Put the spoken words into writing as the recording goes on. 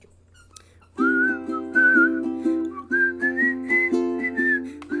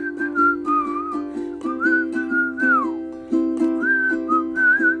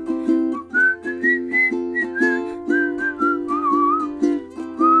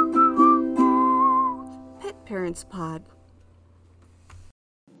Parents Pod.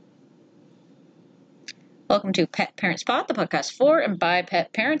 Welcome to Pet Parents Pod, the podcast for and by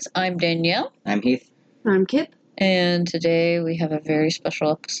pet parents. I'm Danielle. I'm Heath. I'm Kip. And today we have a very special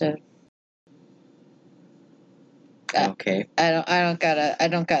episode. Okay. I don't got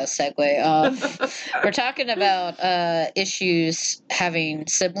a segue. We're talking about issues having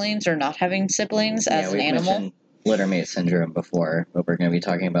siblings or not having siblings as an animal. Mentioned littermate syndrome before, but we're going to be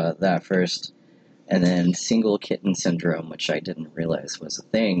talking about that first. And then single kitten syndrome, which I didn't realize was a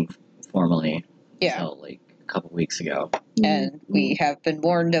thing formally until like a couple weeks ago. And we have been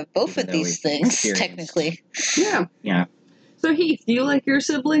warned of both Even of though these things, technically. Yeah. Yeah. So Heath, do you like your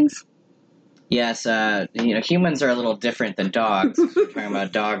siblings? Yes, humans are a little different than dogs. We're talking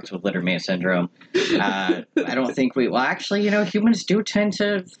about dogs with littermate syndrome. I don't think actually, humans do tend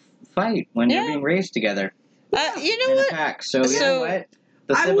to fight when they're being raised together. You know in what? a pack. So, you So- know what?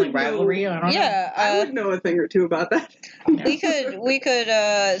 The sibling rivalry, I don't know. Yeah, I would know a thing or two about that. Yeah. we could.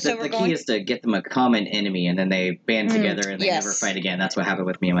 So we're the going. key is to get them a common enemy, and then they band together, and they yes. never fight again. That's what happened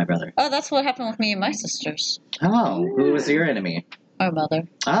with me and my brother. Oh, that's what happened with me and my sisters. Oh, who was your enemy? Our mother.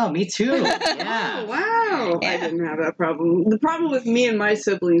 Oh, me too. Oh, Yeah. wow. Yeah. I didn't have that problem. The problem with me and my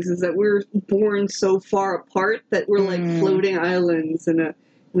siblings is that we're born so far apart that we're like floating islands in a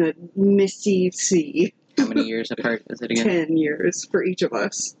misty sea. How many years apart is it again? 10 years for each of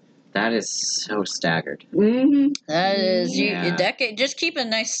us. That is so staggered. Mm-hmm. That is Yeah. a decade. Just keep a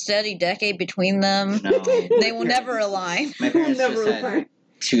nice steady decade between them. No. They will never align. My parents Never just had mind.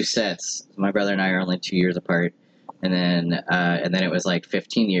 2 sets. My brother and I are only 2 years apart. And then it was like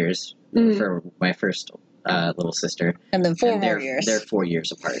 15 years Mhm. for my first little sister. And then 4 And more years. They're 4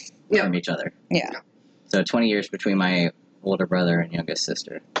 years apart Yep. from each other. Yeah. So 20 years between my older brother and youngest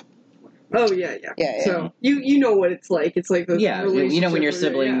sister. Oh, yeah. Yeah. So, you know what it's like. It's like those Yeah, when your relationships where,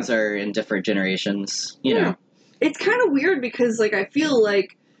 siblings are in different generations, Yeah. It's kind of weird because, like, I feel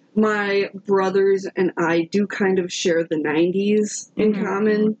like my brothers and I do kind of share the 90s in Mhm.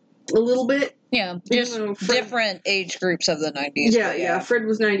 common a little bit. Yeah. Just Even though Fred- different age groups of the 90s. Yeah, but yeah. Fred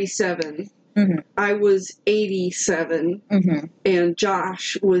was 97. Mhm. I was 87. Mm-hmm. And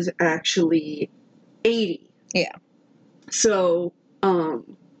Josh was actually 80. Yeah. So,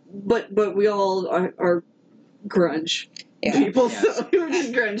 but we all are grunge Yeah. people, Yeah. so we were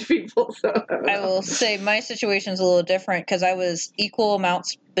just grunge people, so. I will say my situation's a little different because I was equal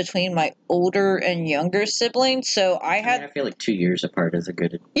amounts between my older and younger siblings. So I feel like 2 years apart is a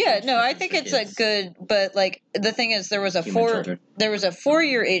good. Yeah, no, I think for it's a kids. good, but like the thing is, there was a Human children.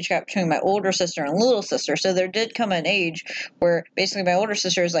 4-year age gap between my older sister and little sister. So there did come an age where basically my older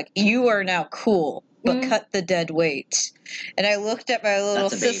sister is like, "You are now cool, but cut the dead weight." And I looked at my little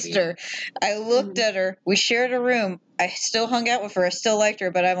That's a baby. sister. I looked at her. We shared a room. I still hung out with her. I still liked her,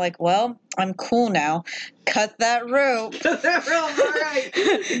 but I'm like, well, I'm cool now. Cut that rope. All right.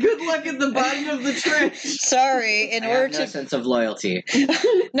 Good luck at the bottom of the trench. Sorry. In I order have no to sense of loyalty.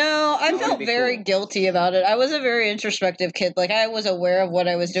 No, I wanna felt be very cool. guilty about it. I was a very introspective kid. Like, I was aware of what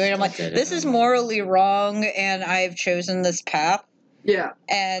I was doing. I'm like, Did it. this is morally wrong, and I've chosen this path. Yeah.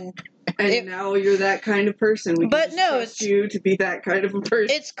 And And now you're that kind of person. We can But just no, trust you to be that kind of a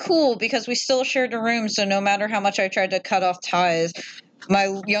person. it's cool because we still shared a room, so no matter how much I tried to cut off ties,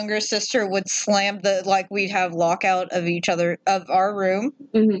 my younger sister would slam we'd have lockout of each other, of our room,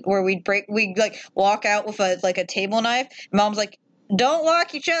 Mhm. where we'd walk out with a table knife. Mom's like, don't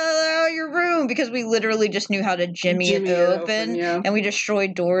lock each other out of your room, because we literally just knew how to jimmy it open. yeah. And we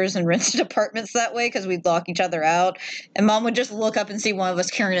destroyed doors and rented apartments that way because we'd lock each other out. And Mom would just look up and see one of us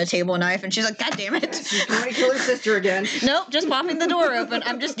carrying a table knife, and she's like, God damn it. She's going to kill her sister again. Nope, just popping the door open.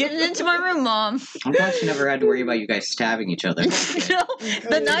 I'm just getting into my room, Mom. I'm glad she never had to worry about you guys stabbing each other. No,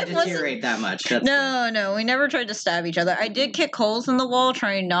 the knife wasn't. Deteriorate that much. That's No, we never tried to stab each other. I did kick holes in the wall,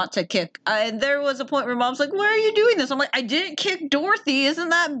 trying not to kick. There was a point where Mom's like, why are you doing this? I'm like, I didn't kick Dorothy. Isn't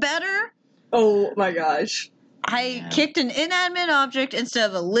that better? Oh my gosh. I kicked an inanimate object instead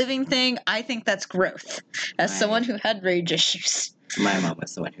of a living thing. I think that's growth. As Right. someone who had rage issues. My mom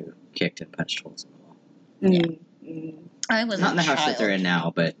was the one who kicked and punched holes in the wall. I was Not in the house that they're in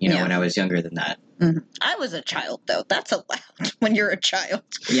now, but Yeah. when I was younger than that. I was a child, though. That's allowed when you're a child.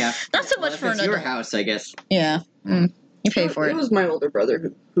 Yeah. Not so much If for an it's your adult. house, I guess. Yeah. You pay for It it. was my older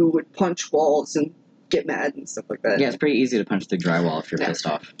brother who would punch walls and get mad and stuff like that. Yeah, it's pretty easy to punch through drywall if you're Yeah. pissed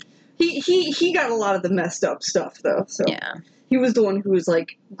off. He got a lot of the messed up stuff though. So Yeah. he was the one who was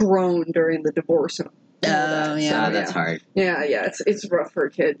like grown during the divorce. And all that. Oh, So, yeah. That's hard. Yeah, it's rough for a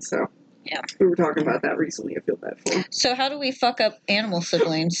kid. So Yeah. we were talking about that recently. I feel bad for him. So how do we fuck up animal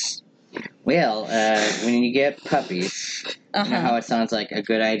siblings? Well, when you get puppies, you know how it sounds like a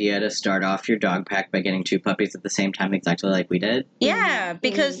good idea to start off your dog pack by getting 2 puppies at the same time, exactly like we did? Yeah,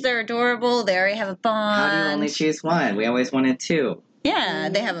 because they're adorable. They already have a bond. How do you only choose 1? We always wanted 2. Yeah,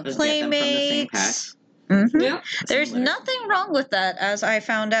 they have a Just get them from the same playmate. pack. Mm-hmm. Yeah. There's nothing wrong with that, as I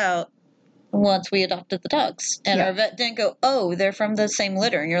found out once we adopted the dogs. And our vet didn't go, oh, they're from the same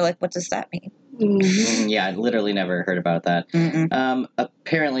litter. And you're like, what does that mean? Yeah, I literally never heard about that.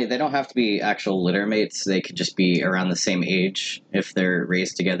 Apparently, they don't have to be actual litter mates. They could just be around the same age. If they're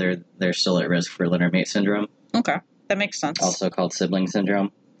raised together, they're still at risk for litter mate syndrome. Okay, that makes sense. Also called sibling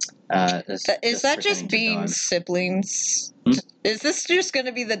syndrome. Is that just being siblings? Is this just going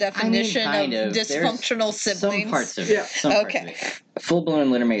to be the definition of dysfunctional siblings? Some parts of it. Some parts of it.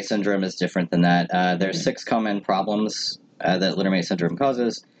 Full-blown litter mate syndrome is different than that. There's 6 common problems that litter mate syndrome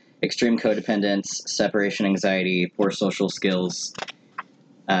causes. Extreme codependence, separation anxiety, poor social skills,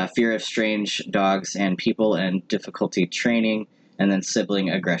 fear of strange dogs and people, and difficulty training, and then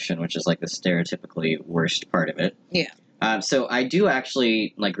sibling aggression, which is like the stereotypically worst part of it. Yeah. So I do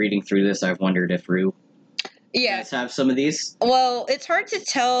actually, like reading through this, I've wondered if Rue does have some of these. Well, it's hard to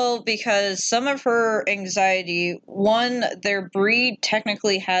tell because some of her anxiety, one, their breed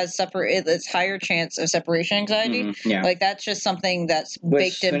technically has it's higher chance of separation anxiety. Yeah. Like that's just something that's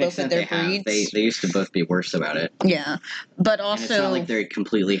baked in both of their breeds. They used to both be worse about it. Yeah. But also, and it's not like they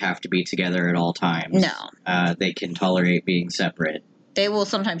completely have to be together at all times. No. They can tolerate being separate. They will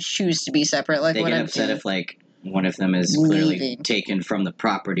sometimes choose to be separate. Like they get upset if like one of them is clearly taken from the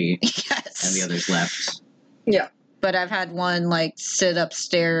property and the other's left. Yeah. But I've had one like sit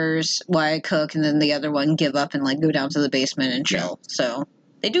upstairs while I cook and then the other one give up and like go down to the basement and chill. Yeah. So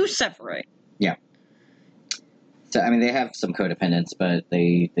they do separate. Yeah. So I mean they have some codependence, but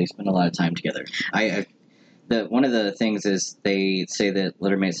they spend a lot of time together. One of the things is they say that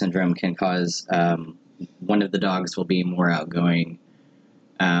littermate syndrome can cause one of the dogs will be more outgoing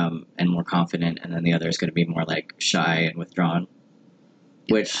and more confident, and then the other is going to be more like shy and withdrawn,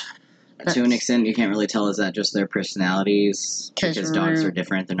 which to an extent you can't really tell, is that just their personalities, because dogs are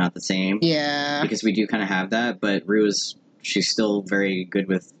different, they're not the same. Yeah, because we do kind of have that, but Rue she's still very good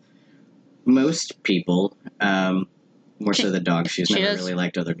with most people, more so than dogs. She's never really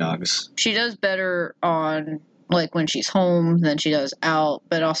liked other dogs. She does better on like when she's home than she does out,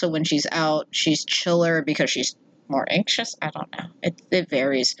 but also when she's out she's chiller because she's more anxious. I don't know. It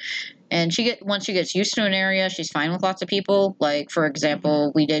varies. And once she gets used to an area, she's fine with lots of people. Like, for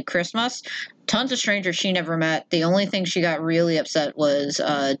example, we did Christmas. Tons of strangers she never met. The only thing she got really upset was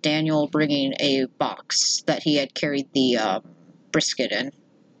Daniel bringing a box that he had carried the brisket in.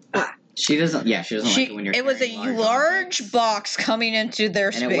 She doesn't like it when you're It was a large box coming into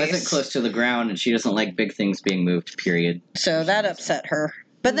their space. And it wasn't close to the ground, and she doesn't like big things being moved, period. So that upset her.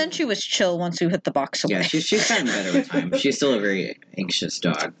 But then she was chill once we put the box away. Yeah, she's gotten better with time. She's still a very anxious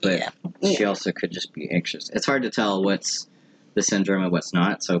dog, but she also could just be anxious. It's hard to tell what's the syndrome and what's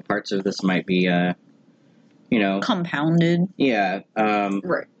not, so parts of this might be, compounded. Yeah.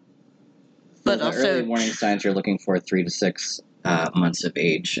 Right. But the also, early warning signs you're looking for 3 to 6 months of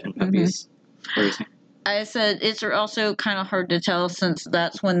age in puppies. What are you saying? I said it's also kind of hard to tell since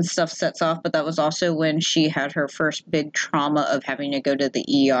that's when stuff sets off, but that was also when she had her first big trauma of having to go to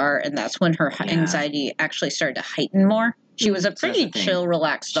the ER, and that's when her anxiety actually started to heighten more. She was a pretty chill,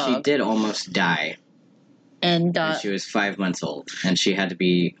 relaxed dog. She did almost die. And she was 5 months old, and she had to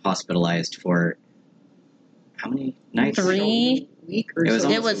be hospitalized for how many nights? 3 weeks or so.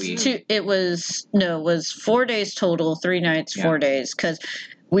 It was 2. It was 4 days total, 3 nights, 4 days, because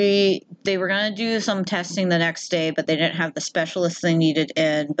they were going to do some testing the next day, but they didn't have the specialist they needed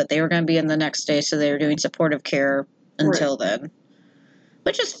in, but they were going to be in the next day, so they were doing supportive care until then.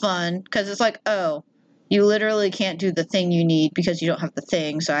 Which is fun, because it's like, oh, you literally can't do the thing you need because you don't have the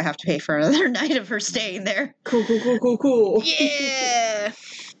thing, so I have to pay for another night of her staying there. Cool. Yeah!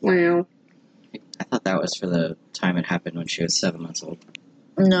 Wow. I thought that was for the time it happened when she was 7 months old.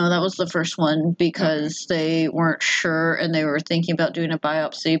 No, that was the first one because they weren't sure and they were thinking about doing a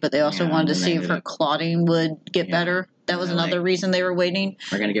biopsy, but they also wanted to see if her clotting would get better. That was another reason they were waiting.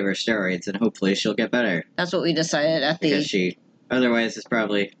 We're going to give her steroids and hopefully she'll get better. That's what we decided at otherwise it's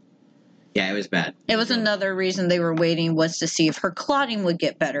probably, it was bad. It was another reason they were waiting was to see if her clotting would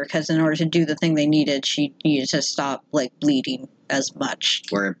get better because in order to do the thing they needed, she needed to stop bleeding as much.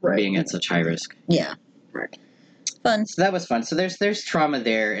 Or being at such high risk. Yeah. Right. Fun. So that was fun. So there's trauma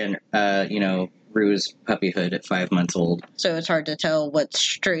there, and Rue's puppyhood at 5 months old. So it's hard to tell what's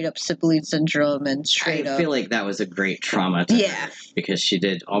straight up sibling syndrome and straight I up. feel like that was a great trauma to Yeah. her because she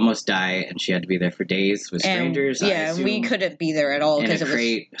did almost die and she had to be there for days with strangers. And, yeah, we couldn't be there at all in a because it was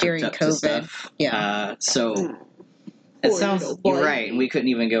crate during hooked up to COVID. stuff. Yeah. So it Poor sounds little boy. you're right, and we couldn't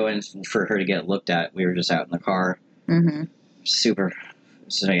even go in for her to get looked at. We were just out in the car. Mm-hmm. Super.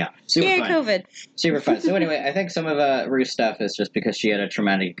 So yeah, super Yeah, fun. COVID. Super fun. So anyway, I think some of Rue's stuff is just because she had a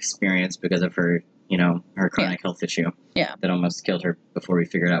traumatic experience because of her, her chronic health issue. Yeah. That almost killed her before we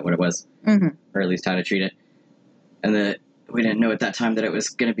figured out what it was, Mm-hmm. or at least how to treat it. And we didn't know at that time that it was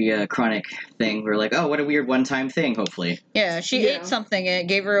going to be a chronic thing. We were like, oh, what a weird one-time thing, hopefully. Yeah, she Yeah. ate something and it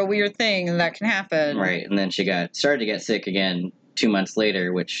gave her a weird thing, and that can happen. Right. And then she started to get sick again 2 months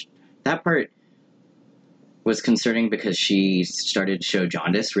later, which that part was concerning because she started to show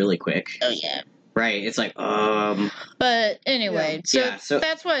jaundice really quick. Oh, yeah. Right. It's like, But anyway, Yeah, so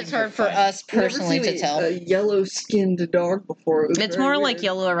that's why it's things are hard for fine. us I've never personally seen to tell. a yellow-skinned dog before. It was It's very more like weird.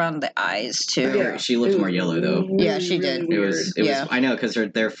 yellow around the eyes, too. Yeah. She looked It more was yellow, though. really, Yeah, she did. really It weird. was. Yeah. I know because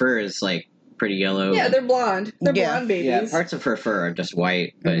their fur is like pretty yellow. Yeah, they're blonde. They're Yeah. blonde babies. Yeah, parts of her fur are just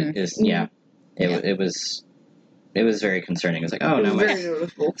white, but Mhm. it was very concerning. It was like, oh It no, was my very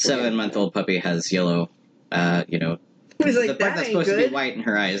noticeable. 7-month-old puppy has yellow. He was like, the part that that's ain't supposed to good. be white in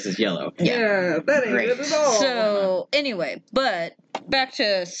her eyes is yellow. Yeah, that ain't Great. good at all. So, anyway, but back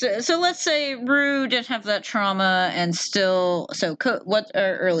to... So let's say Rue didn't have that trauma and still... So, what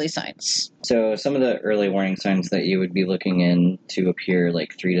are early signs? So some of the early warning signs that you would be looking in to appear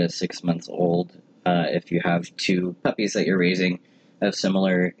like 3 to 6 months old, if you have two puppies that you're raising of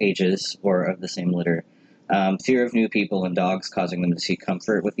similar ages or of the same litter. Fear of new people and dogs causing them to seek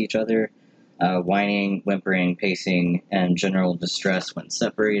comfort with each other. Whining, whimpering, pacing, and general distress when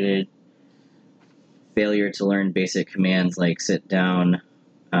separated. Failure to learn basic commands like sit down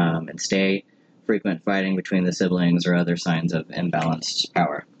and stay. Frequent fighting between the siblings or other signs of imbalanced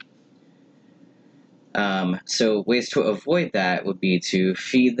power. So ways to avoid that would be to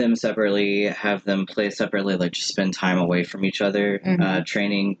feed them separately, have them play separately, like just spend time away from each other, Mhm.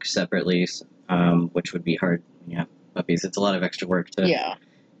 training separately, which would be hard when you have puppies. It's a lot of extra work to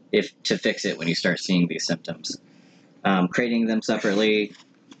to fix it when you start seeing these symptoms. Crating them separately,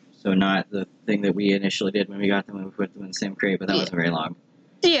 so not the thing that we initially did when we got them and we put them in the same crate, but that wasn't very long.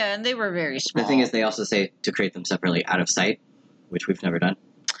 Yeah, and they were very small. The thing is, they also say to crate them separately out of sight, which we've never done.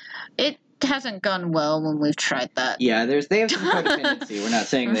 It hasn't gone well when we've tried that. Yeah, they have some codependency. We're not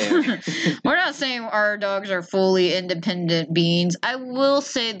saying they are. We're not saying our dogs are fully independent beings. I will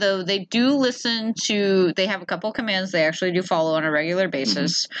say, though, they do listen to... They have a couple commands they actually do follow on a regular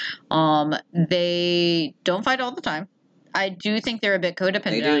basis. They don't fight all the time. I do think they're a bit They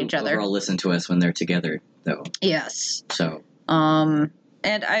codependent do on each other. overall listen to us when they're together, though. Yes. So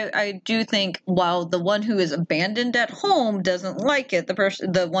And I do think while the one who is abandoned at home doesn't like it,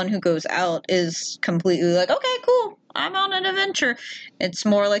 the one who goes out is completely like, okay, cool, I'm on an adventure. It's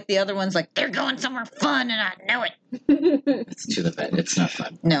more like the other one's like, they're going somewhere fun and I know it. it's to the vet. It's not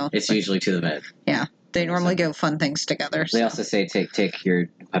fun. No, It's usually to the vet. they normally go fun things together. They So. also say take your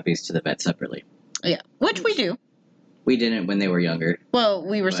puppies to the vet separately. Yeah, which we do. We didn't when they were younger. Well,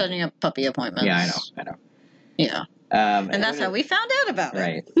 we were But- setting up puppy appointments. Yeah, I know. Yeah, and that's how we found out about it.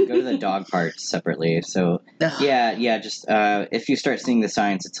 Right. Go to the dog parts separately. So Ugh. yeah. Just if you start seeing the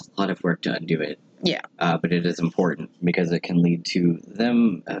signs, it's a lot of work to undo it. Yeah. But it is important because it can lead to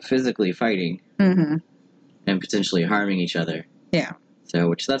them physically fighting Mm-hmm. and potentially harming each other. Yeah.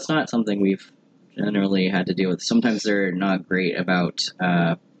 So, that's not something we've generally had to deal with. Sometimes they're not great about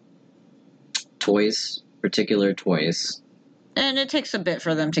toys, particular toys. And it takes a bit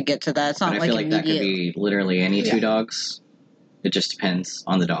for them to get to that. It's not But I like feel like that could immediate. be literally any Yeah. two dogs. It just depends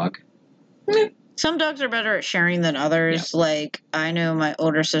on the dog. Some dogs are better at sharing than others. Like, I know my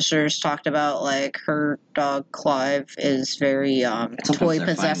older sisters talked about, like, her dog, Clive, is very Sometimes toy they're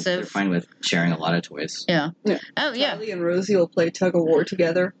possessive. fine with sharing a lot of toys. Oh, yeah. Charlie and Rosie will play tug of war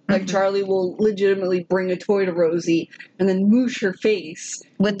together. Like Mhm. Charlie will legitimately bring a toy to Rosie and then moosh her face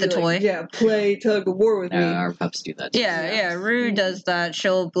With and the be toy. like, yeah, play tug of war with me. Our pups do that too. Yeah. Rue does that.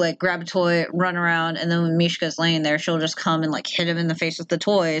 She'll, like, grab a toy, run around, and then when Mishka's laying there, she'll just come and, like, hit him in the face with the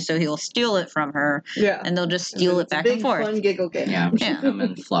toy, so he'll steal it from her, Yeah. and they'll just And steal then it it's a back big, and forth. Fun giggle game. Yeah, Yeah. she'll come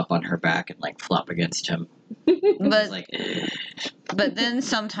and flop on her back and like flop against him. But It's like, "Ugh." But then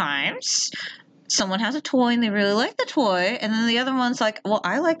sometimes someone has a toy and they really like the toy, and then the other one's like, well,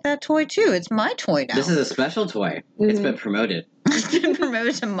 I like that toy too. It's my toy now. This is a special toy. It's Mhm. been promoted. It's been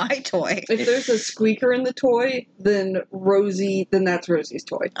promoted to my toy. If there's a squeaker in the toy, then that's Rosie's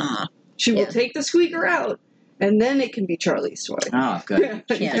toy. She will Yeah. take the squeaker out and then it can be Charlie's toy. Oh, good.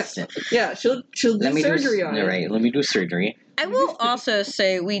 She Yeah. fixed it. Yeah, she'll do surgery on it. All right, let me do surgery. I will also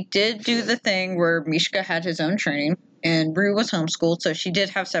say we did do the thing where Mishka had his own training and Rue was homeschooled, so she did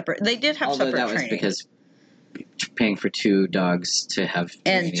have separate. They did have Although separate that was training. because paying for 2 dogs to have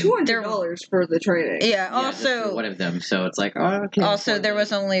And training. $200 for the training. Yeah. Yeah, just for Also, one of them. So it's like, oh, okay. also there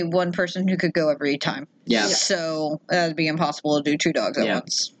was only one person who could go every time. Yeah. So that would be impossible to do 2 dogs at Yeah.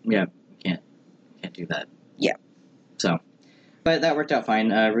 once. Yeah, can't do that. Yeah. So, but that worked out fine.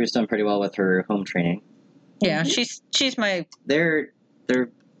 Rue's done pretty well with her home training. Yeah, Mm-hmm. she's my. They're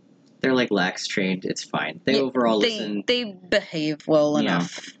like lax trained. It's fine. They overall listen. They behave well Yeah.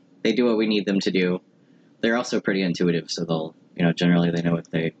 enough. They do what we need them to do. They're also pretty intuitive, so they'll generally they know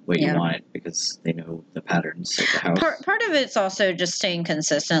what Yeah. you want it because they know the patterns of the house. Part of it's also just staying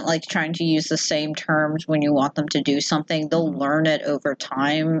consistent, like trying to use the same terms when you want them to do something. They'll learn it over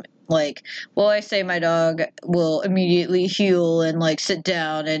time. Like, well, I say my dog will immediately heel and like sit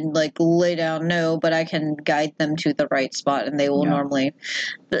down and like lay down. No, but I can guide them to the right spot, and they will Yeah. normally.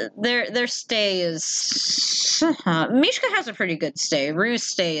 Their stay is. Mishka has a pretty good stay. Rue's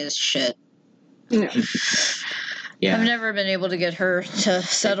stay is shit. Yeah. Yeah, I've never been able to get her to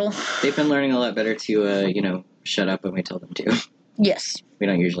settle. they've been learning a lot better to shut up when we tell them to. Yes. We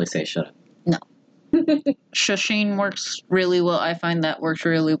don't usually say shut up. Shushing works really well. I find that works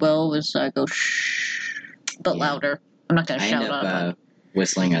really well. Is I go shh, but Yeah. louder. I'm not gonna I shout end up out.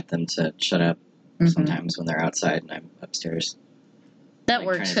 whistling at them to shut up Mhm. sometimes when they're outside and I'm upstairs. That like,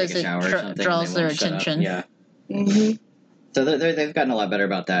 works trying to because take a it shower or something, and draws they their won't shut up. attention. Yeah. Mm-hmm. So they've gotten a lot better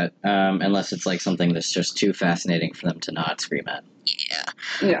about that, unless it's like something that's just too fascinating for them to not scream at,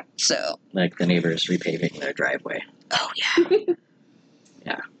 So. like the neighbors repaving their driveway. Oh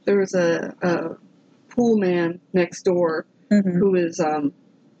yeah. There was a pool man next door Mm-hmm. who was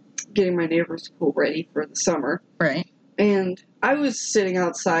getting my neighbor's pool ready for the summer. Right. And I was sitting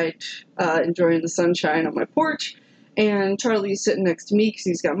outside enjoying the sunshine on my porch, and Charlie's sitting next to me because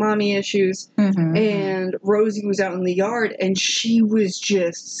he's got mommy issues. Mm-hmm. And Rosie was out in the yard, and she was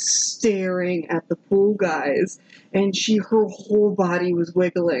just staring at the pool guys. And her whole body was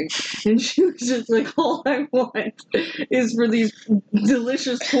wiggling. And she was just like, all I want is for these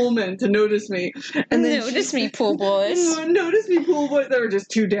delicious pool men to notice me. And then Notice me, pool boys. Notice me, pool boys. There were just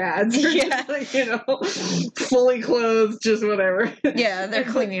 2 dads. They're Yeah. just like, fully clothed, just whatever. Yeah, they're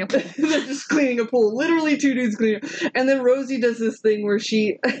cleaning a pool. They're just cleaning a pool. Literally 2 dudes cleaning. And then Rosie does this thing where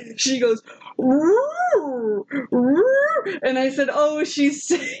she goes, "Roo, roo," and I said, "Oh, she's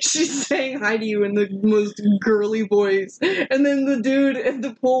saying hi to you in the most girly voice." And then the dude at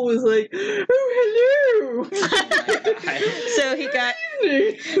the pool was like, "Oh, hello." So he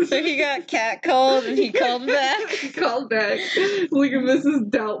got catcalled and he called back. He called back like a Mrs.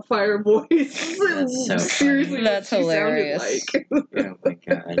 Doubtfire voice. That's so Seriously, funny. That's what she sounded hilarious. like. Oh my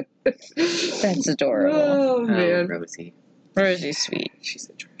god. That's adorable. Oh Oh, man, Rosie. Rosie's sweet. She's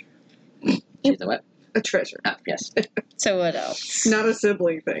a treasure. She's a what? a treasure. Ah, yes. So what else? Not a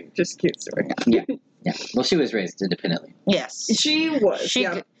sibling thing, just a cute story. Yeah. Well, she was raised independently. Yes. She was. She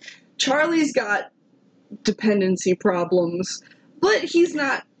yeah. could- Charlie's got dependency problems, but he's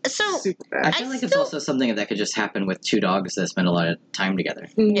not So super I bad. feel like it's still- also something that could just happen with 2 dogs that spend a lot of time together.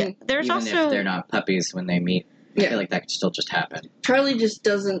 yeah, Mhm. there's Even also if they're not puppies when they meet. I Yeah. feel like that could still just happen. Charlie just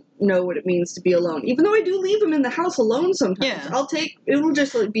doesn't know what it means to be alone. Even though I do leave him in the house alone sometimes. Yeah. It'll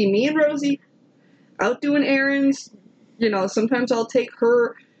just like be me and Rosie out doing errands. Sometimes I'll take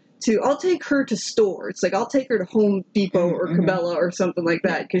her to stores. Like I'll take her to Home Depot or Mhm. Cabela or something like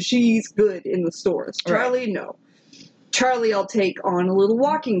that because she's good in the stores. Right. Charlie, no. Charlie, I'll take on a little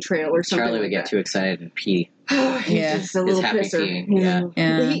walking trail or something. Charlie would like get that. too excited and pee. He's Yeah. just a His little happy pisser. peeing, yeah.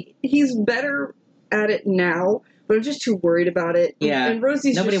 Yeah. He's better at it now, but I'm just too worried about it. Yeah. And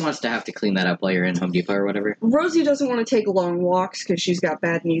Rosie's Nobody just, wants to have to clean that up while you're in Home Depot or whatever. Rosie doesn't want to take long walks because she's got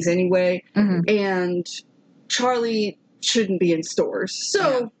bad knees anyway, Mhm. and Charlie shouldn't be in stores.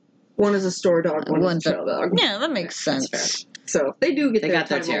 So one is a store dog, one One's is a trail dog. Yeah, that makes That's sense. So they do get They their got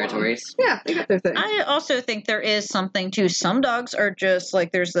their time along. territories. Yeah, they got their thing. I also think there is something to some dogs are just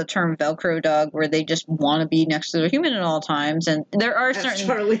like there's the term Velcro dog where they just want to be next to their human at all times, and there are That's certain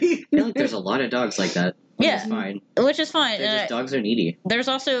Charlie. I feel like there's a lot of dogs like that. Yeah. It's fine. which is fine. They're And just dogs are needy. there's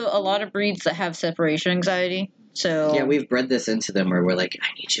also a lot of breeds that have separation anxiety. So Yeah, we've bred this into them where we're like, I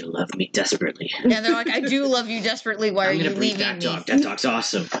need you to love me desperately. and they're like, I do love you desperately. Why are I'm you gonna breed leaving that me? dog. That dog's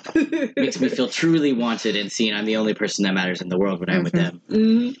awesome. Makes me feel truly wanted and seen. I'm the only person that matters in the world when I'm with them.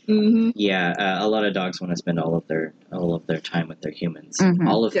 Mm-hmm. Yeah, a lot of dogs want to spend all of their time with their humans. Mhm.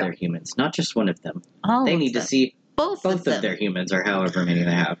 All of Yeah. their humans, not just one of them. All They of need to them. see both both them. of their humans or however many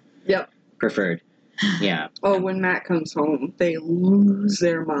they have. Yep. Preferred. Yeah. Oh, when Matt comes home, they lose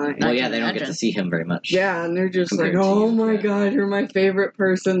their mind. Oh I yeah, can they don't get to imagine. see him very much. Yeah, and they're just like, Compared to oh you, my yeah. god, you're my favorite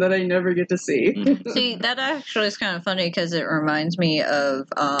person that I never get to see. Mhm. See, that actually is kind of funny because it reminds me of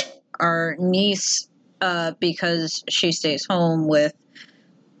our niece because she stays home with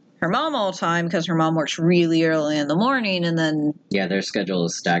her mom all the time because her mom works really early in the morning and then Yeah, their schedule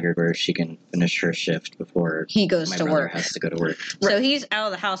is staggered where she can finish her shift before he goes my to brother work. has to go to work. So he's out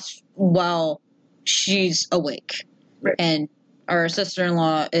of the house while she's awake. Right. And our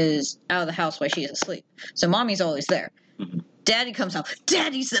sister-in-law is out of the house while she's asleep. So mommy's always there. Mhm. Daddy comes home.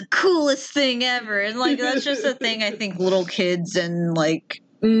 Daddy's the coolest thing ever. And like that's just a thing I think little kids and like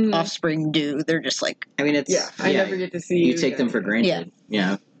Mhm. offspring do. They're just like, I mean, it's Yeah, I never get to see you take them guys. for granted.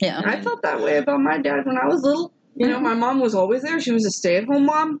 Yeah. yeah. I felt that way about my dad when I was little. You know, Mhm. my mom was always there. She was a stay-at-home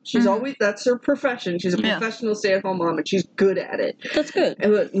mom. She's Mhm. always, that's her profession. She's a Yeah. professional stay-at-home mom, and she's good at it. That's good.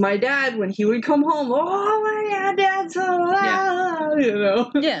 And but my dad, when he would come home, oh my god, Dad's so loud, you know.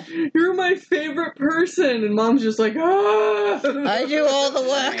 Yeah. You're my favorite person, and mom's just like, ah. I do all the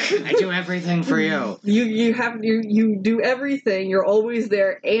work. I do everything for you. You do everything. You're always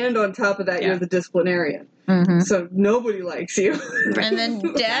there, and on top of that, Yeah. you're the disciplinarian. Mm-hmm. So nobody likes you. And then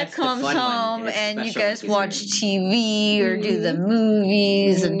Dad That's the comes fun one. home It's and you special guys when he's watch there. TV or do the Mhm.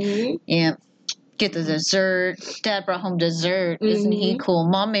 movies and Mhm. yeah, get the dessert. Dad brought home dessert. Isn't he Mhm. cool?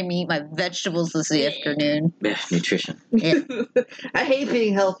 Mom made me eat my vegetables this afternoon. Yeah, nutrition. Yeah. I hate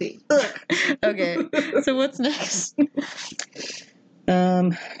being healthy. Ugh. Okay, so what's next?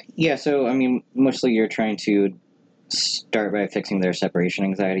 Yeah, so I mean, mostly you're trying to start by fixing their separation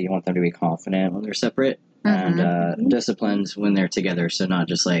anxiety. You want them to be confident when they're separate and disciplined when they're together, so not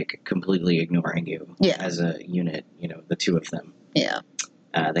just like completely ignoring you Yeah. as a unit, you know, the two of them. Yeah,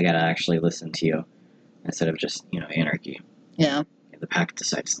 They gotta actually listen to you instead of just, you know, anarchy. yeah. The pack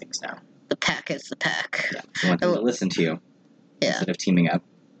decides things now. The pack is the pack. Yeah. You want them Oh. to listen to you Yeah. instead of teaming up.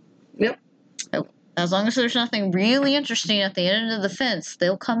 As long as there's nothing really interesting at the end of the fence,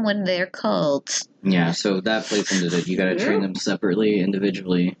 they'll come when they're called. Yeah, so that plays into it. You gotta train Yeah. them separately,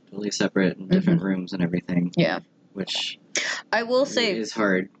 individually, totally separate in different rooms and everything. Yeah. Which I will say is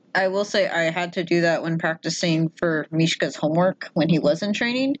hard. I will say I had to do that when practicing for Mishka's homework when he was in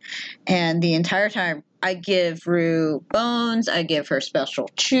training. And the entire time, I give Rue bones, I give her special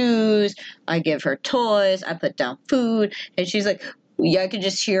chews, I give her toys, I put down food. And she's like, yeah, I could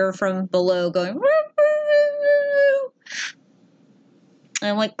just hear her from below going, "Roo, roo, roo, roo."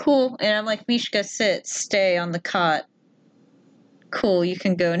 And I'm like, cool. And I'm like, Mishka, sit, stay on the cot. Cool, you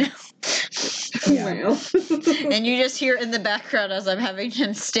can go now. Well. And you just hear in the background as I'm having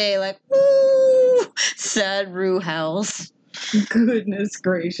him stay, like, woo, sad Rue howls. Goodness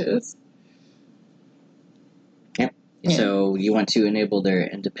gracious. Yeah. So you want to enable their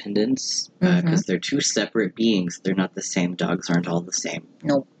independence because Mhm. they're two separate beings. They're not the same. Dogs aren't all the same.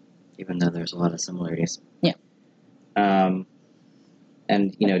 Nope. Even though there's a lot of similarities. Yeah.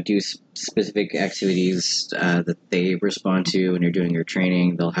 And you know, do specific activities that they respond to when you're doing your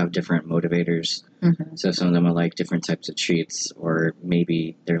training. They'll have different motivators. Mm-hmm. So some of them will like different types of treats, or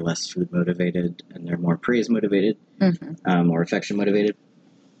maybe they're less food motivated and they're more praise motivated, Mm-hmm. or affection motivated.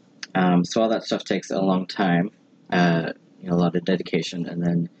 So all that stuff takes a long time, a lot of dedication, and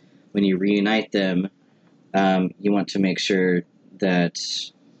then when you reunite them, you want to make sure that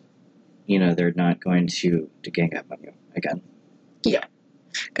they're not going to gang up on you again.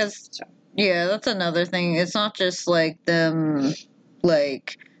 Because, yeah, that's another thing. It's not just like them,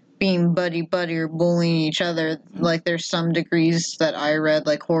 like, being buddy-buddy or bullying each other. Like, there's some degrees that I read,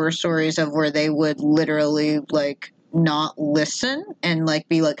 like, horror stories of where they would literally, like, not listen and, like,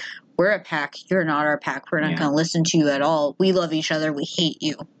 be like, we're a pack, you're not our pack, we're not Yeah. going to listen to you at all. We love each other, we hate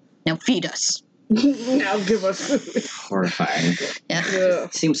you. Now feed us. Now give us food. Horrifying. Yeah. Yeah.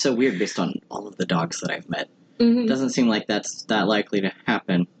 It seems so weird based on all of the dogs that I've met. Mhm. It doesn't seem like that's that likely to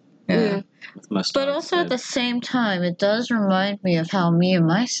happen Yeah. with most But dogs. also at the same time, it does remind me of how me and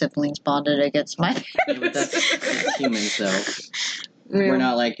my siblings bonded against my Yeah, but that's humans, though. Yeah. We're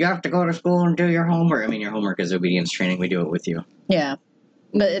not like, you have to go to school and do your homework. I mean, your homework is obedience training. We do it with you. Yeah.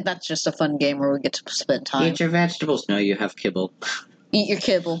 But that's just a fun game where we get to spend time. Eat your vegetables. No, you have kibble. Eat your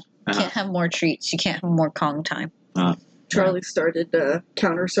kibble. Uh-huh. Can't have more treats. You can't have more Kong time. Charlie started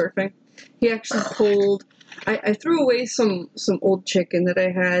counter surfing. He actually pulled. I threw away some old chicken that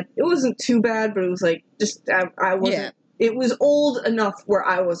I had. It wasn't too bad, but it was like just I wasn't. Yeah. It was old enough where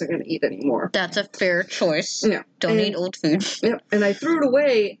I wasn't going to eat anymore. That's a fair choice. Yeah. Don't And- eat old food. Yep. And I threw it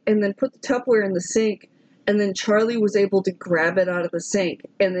away and then put the Tupperware in the sink. And then Charlie was able to grab it out of the sink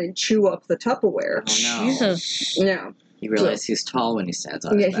and then chew up the Tupperware. Oh, no. Jesus. Yeah. You realize he's tall when he stands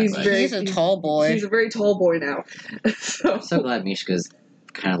on Yeah, his back he's legs. very- He's a tall boy. He's a very tall boy now. So, I'm so glad Mishka's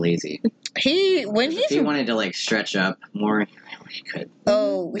kind of lazy. When If he he's wanted to like stretch up more, he could.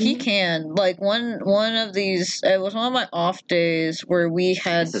 he can like one of these. It was one of my off days where we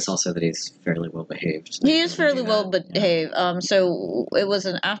had. It's also that he's fairly well behaved. He is fairly well behaved. So it was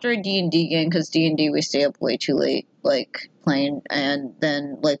after a D&D game because D&D we stay up way too late, like playing, and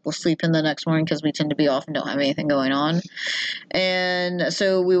then like we'll sleep in the next morning because we tend to be off and don't have anything going on. And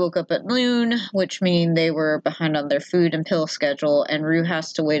so we woke up at noon, which means they were behind on their food and pill schedule, and Rue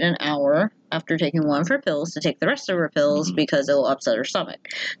has to wait an hour after taking one of her pills to take the rest of her pills because it will upset her stomach.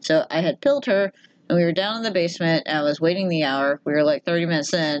 So I had pilled her. And we were down in the basement, and I was waiting the hour. We were like 30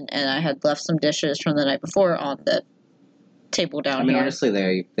 minutes in, and I had left some dishes from the night before on the table down I mean, here. honestly,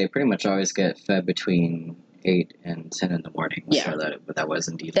 they pretty much always get fed between 8 and 10 in the morning. Yeah. So that was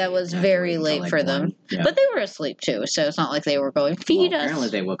indeed. That was very late for them. Yeah. But they were asleep, too, so it's not like they were going, feed us. Apparently,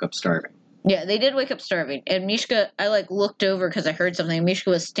 they woke up starving. Yeah, they did wake up starving. And Mishka, I looked over because I heard something. Mishka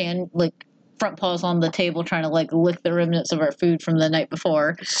was front paws on the table trying to lick the remnants of our food from the night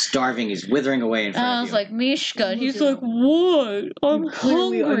before. Starving, he's withering away in front And I of was you. like, Mishka. And he's like, what? I'm you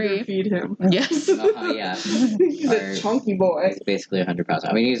clearly hungry. underfeed him. Yes. Yeah. He's a chunky boy. He's basically 100 pounds.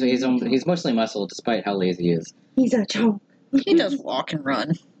 I mean, he's mostly muscle, despite how lazy he is. He's a chunk. He does walk and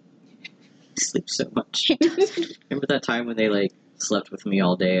run. He sleeps so much. He does. Remember that time when they slept with me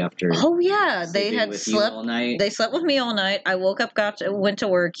all day after? Oh yeah, they sleeping had with you slept. all night. They slept with me all night. I woke up, went to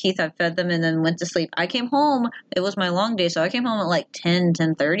work. Keith, I fed them, and then went to sleep. I came home. It was my long day, so I came home at like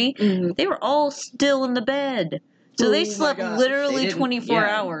 10:30. Mm-hmm. They were all still in the bed. So Oh they my slept gosh. literally They didn't- 24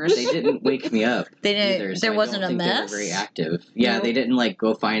 yeah, hours. They didn't wake me up. They didn't. Either, so there I wasn't don't a think they were mess. very active. Yeah, No. they didn't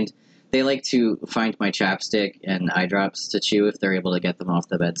go find. They like to find my chapstick and eye drops to chew if they're able to get them off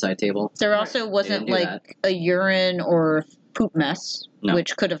the bedside table. There also wasn't They didn't do a urine or poop mess, No.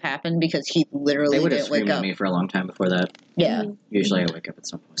 which could have happened because he literally They would have didn't wake screamed at up. me for a long time before that. Yeah. Usually, I wake up at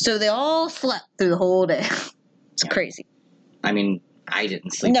some point. So they all slept through the whole day. It's Yeah. crazy. I mean, I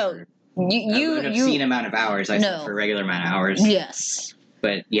didn't sleep. No, for You an obscene amount of hours. I slept No. for a regular amount of hours. Yes.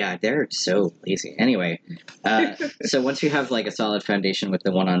 But yeah, they're so lazy. Anyway, so once you have a solid foundation with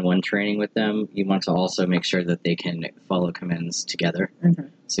the one-on-one training with them, you want to also make sure that they can follow commands together. Mm-hmm.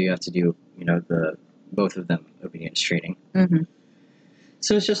 So you have to do, both of them obedience training. Mm-hmm.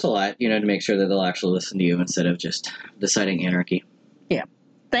 So it's just a lot, to make sure that they'll actually listen to you instead of just deciding anarchy.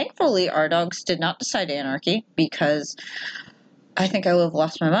 Thankfully, our dogs did not decide anarchy because I think I would have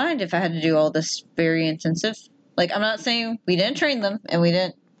lost my mind if I had to do all this very intensive. I'm not saying we didn't train them and we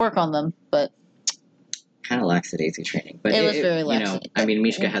didn't work on them, but Kind of lackadaisy training. But It was very lackadaisy. I mean,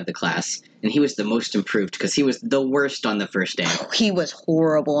 Mishka had the class, and he was the most improved because he was the worst on the first day. he was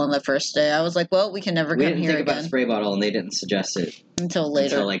horrible on the first day. I was like, well, we can never We come didn't here think about again spray bottle, and they didn't suggest it until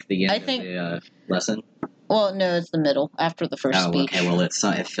later. until the end I of think- the lesson. Well, no, it's the middle after the first Oh, speech. okay. Well, it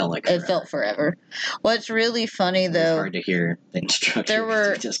felt like It felt forever. What's really funny It was though, hard to hear the instructions. There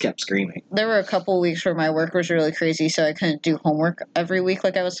were- We just kept screaming. there were a couple weeks where my work was really crazy, so I couldn't do homework every week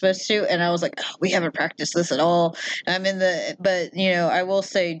like I was supposed to, and I was like, oh, we haven't practiced this at all. But I will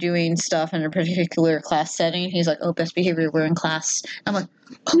say doing stuff in a particular class setting, he's like, oh, best behavior, we're in class. I'm like,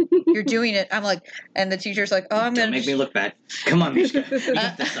 oh, you're doing it. I'm like, and the teacher's like, oh, I'm Don't gonna make me look bad. Come on, Mishka. You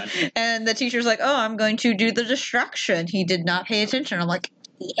got this, son. and the teacher's like, oh, I'm going to do the distraction. He did not pay attention. I'm like,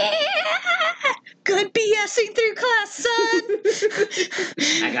 yeah, good BSing through class, son.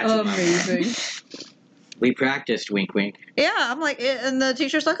 I got you, Mom. Amazing. We practiced, wink, wink. Yeah, I'm like, and the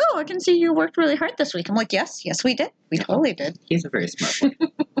teacher's like, oh, I can see you worked really hard this week. I'm like, yes, we did. We totally did. He's a very smart boy.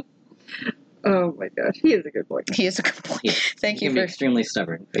 Oh my gosh, he is a good boy. He is a good boy. Yeah. Thank He you can be for extremely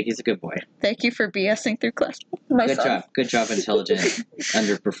stubborn, but he's a good boy. BSing through class. My Good son. job. Good job, intelligent,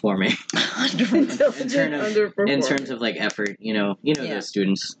 underperforming. Intelligent In underperformer. terms of effort, Yeah. those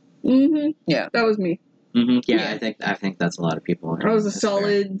students. Mm-hmm. Yeah. That was me. Yeah, Yeah. I think that's a lot of people. I was a That's fair.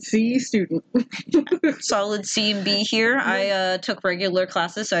 solid C student. Solid C and B here. I took regular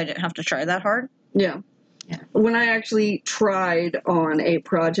classes, so I didn't have to try that hard. Yeah. Yeah. When I actually tried on a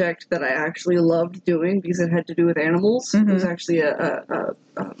project that I actually loved doing because it had to do with animals, it was actually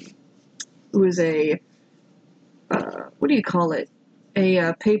what do you call it?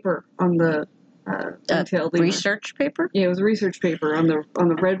 A paper on the ring-tailed lemur. Research paper? Yeah, it was a research paper on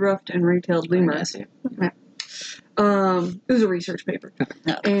the red ruffed and ring-tailed lemur. I see. It was a research paper,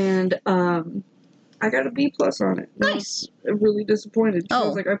 No. and I got a B+ on it. And Nice. I was really disappointed. 'Cause I Oh.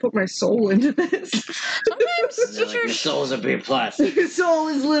 was like, I put my soul into this. Sometimes And they're like, your teachers, soul's a B+. Your soul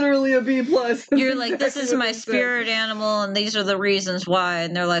is literally a B+. That's you're like, this exactly is what my they said. spirit animal, and these are the reasons why.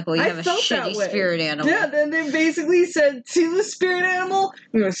 And they're like, well, you I have a felt that shitty way. spirit animal. Yeah, then they basically said, see the spirit animal?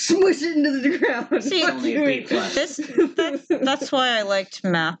 I'm going to smush it into the ground. See, It's only a B+. That's why I liked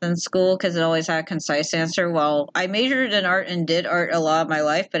math in school, because it always had a concise answer. Well, I majored in art and did art a lot of my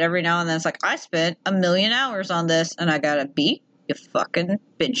life, but every now and then it's like, I spent 1,000,000 hours on this, and I got a B. You fucking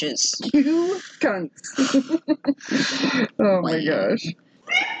bitches. You cunts. Oh my gosh.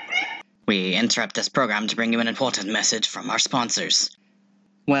 We interrupt this program to bring you an important message from our sponsors.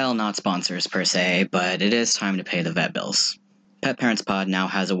 Well, not sponsors per se, but it is time to pay the vet bills. Pet Parents Pod now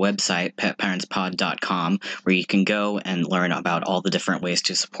has a website, petparentspod.com, where you can go and learn about all the different ways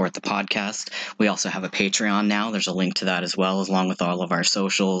to support the podcast. We also have a Patreon now. There's a link to that as well, along with all of our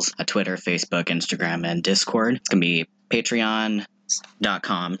socials, Twitter, Facebook, Instagram, and Discord. It's going to be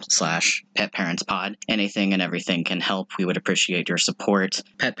patreon.com/petparentspod. Anything and everything can help. We would appreciate your support.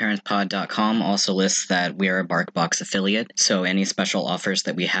 Petparentspod.com also lists that we are a BarkBox affiliate, so any special offers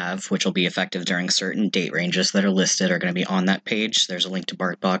that we have, which will be effective during certain date ranges that are listed, are going to be on that page. There's a link to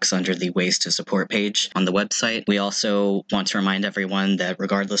BarkBox under the Ways to Support page on the website. We also want to remind everyone that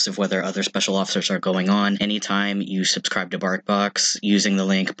regardless of whether other special offers are going on, anytime you subscribe to BarkBox using the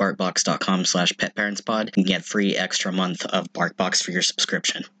link barkbox.com/petparentspod, you can get free extra month of BarkBox for your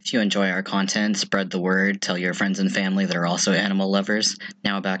subscription. If you enjoy our content, spread the word, tell your friends and family that are also animal lovers.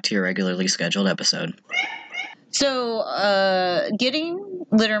 Now back to your regularly scheduled episode. So, getting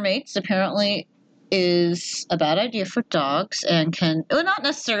litter mates apparently is a bad idea for dogs and can, well, not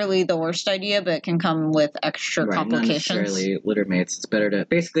necessarily the worst idea, but it can come with extra Right, not complications. necessarily litter mates. It's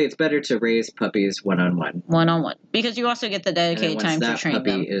better to raise puppies one-on-one. One-on-one. Because you also get the And then dedicated once time to that train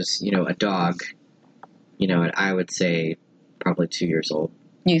puppy them. is, a dog, and I would say probably 2 years old.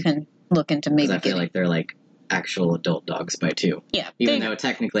 You can look into maybe Because I feel getting... like they're like actual adult dogs by 2. Yeah. Even though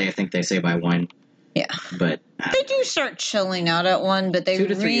technically I think they say by 1. Yeah. But They do start chilling out at 1, but they 2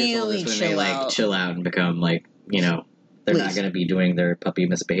 to 3 years old really is when chill they out. chill out and become like, they're not Please. going to be doing their puppy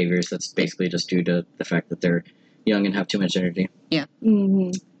misbehaviors. That's basically just due to the fact that they're young and have too much energy.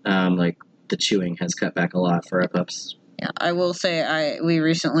 Mm-hmm. Like the chewing has cut back a lot for our pups. Yeah, I will say we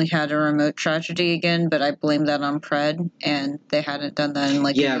recently had a remote tragedy again, but I blame that on Pred, and they hadn't done that in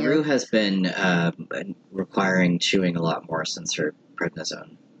a year. Rue has been requiring chewing a lot more since her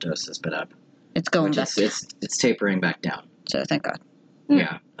prednisone dose has been up. It's going Which back. it's tapering back down. So thank God.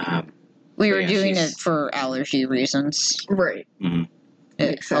 Yeah. We But were yeah, doing she's- it for allergy reasons. Right. mhm.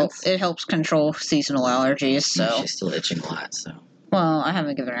 Makes sense. It helps control seasonal allergies. So, She's still itching a lot, so. well, I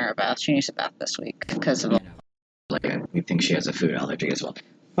haven't given her a bath. She needs a bath this week because of. We think she has a food allergy as well.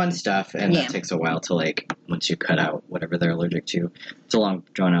 Fun stuff, and Yeah. that takes a while to once you cut out whatever they're allergic to. It's a long,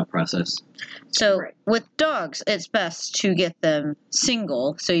 drawn out process. So Right. with dogs, it's best to get them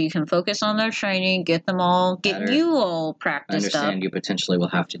single so you can focus on their training, get Better. you all I practiced up. understand you potentially will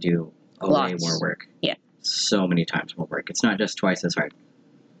have to do way Lots. more work. Yeah. So many times more work. It's not just twice as hard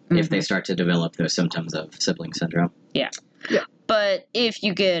if they start to develop those symptoms of sibling syndrome. But if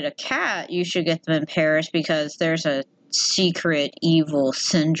you get a cat, you should get them in pairs because there's a secret evil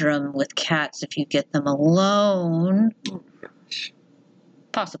syndrome with cats if you get them alone. Oh my gosh.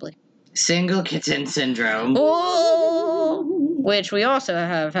 Possibly. Single kitten syndrome. Oh! Which we also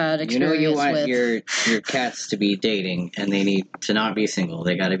have had experience You want with. your cats to be dating, and they need to not be single.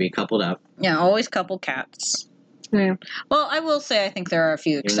 They got to be coupled up. Yeah, always couple cats. Yeah. Well, I will say I think there are a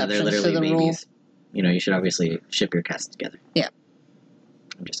few Even though they're exceptions to literally the rule. babies. You should obviously ship your cats together. Yeah.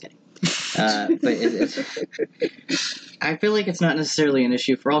 I'm just kidding. But I feel like it's not necessarily an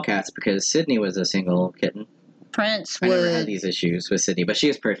issue for all cats because Sydney was a single kitten. Prince I never had would. these issues with Sydney, but she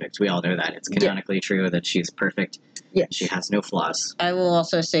is perfect. We all know that. It's canonically true that she's perfect. Yes. She has no flaws. I will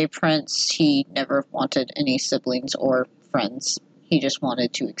also say Prince, he never wanted any siblings or friends. He just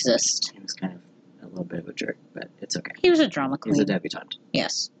wanted to exist. He was kind of a little bit of a jerk, but it's okay. He was a drama queen. He's a debutante.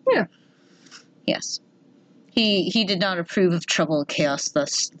 Yes. Yeah. Yes. He did not approve of trouble and chaos,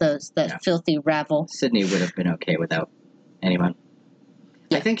 that Yeah. filthy rabble. Sydney would have been okay without anyone.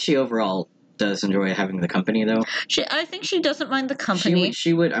 Yeah. I think she overall does enjoy having the company, though. I think she doesn't mind the company.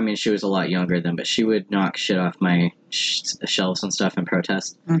 She would. I mean, she was a lot younger then, but she would knock shit off my shelves and stuff in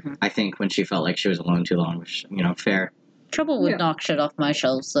protest. Mhm. I think when she felt like she was alone too long, which fair. Trouble would Yeah. knock shit off my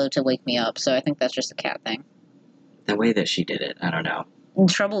shelves, though, to wake me up, so I think that's just a cat thing. The way that she did it, I don't know. And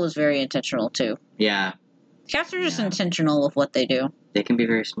Trouble is very intentional, too. Yeah, Cats are just Yeah. intentional with what they do. they can be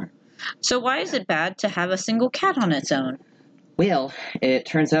very smart. So why is it bad to have a single cat on its own? Well, it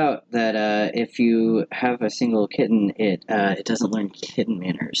turns out that if you have a single kitten, it doesn't learn kitten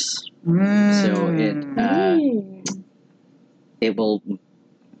manners. So it will.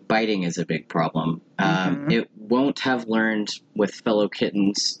 Biting is a big problem. It won't have learned with fellow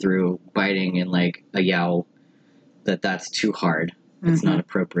kittens through biting and like a yowl that's too hard. It's not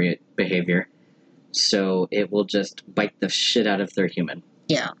appropriate behavior. So it will just bite the shit out of their human.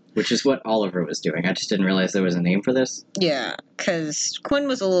 Yeah. Which is what Oliver was doing. I just didn't realize there was a name for this. Yeah, because Quinn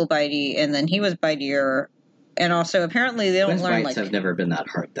was a little bitey, and then he was bitier. And also, apparently, they don't Quinn's learn, bites like... have never been that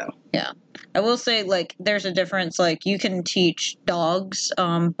hard, though. Yeah. I will say, like, there's a difference. Like, you can teach dogs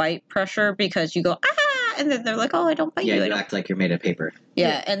bite pressure because you go, ah! And then they're like, oh, I don't bite you. Yeah, you act like you're made of paper.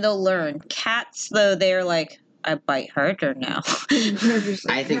 Yeah, and they'll learn. Cats, though, they're like, I bite harder now.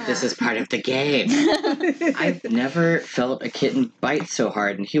 I think this is part of the game. I've never felt a kitten bite so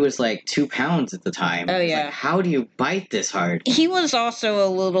hard, and he was like 2 pounds at the time. Oh, I was yeah. like, how do you bite this hard? He was also a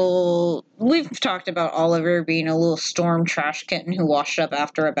little... We've talked about Oliver being a little storm trash kitten who washed up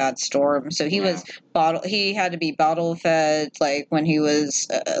after a bad storm. So he was he had to be bottle fed like when he was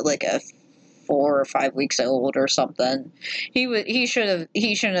like a 4 or 5 weeks old or something. He shouldn't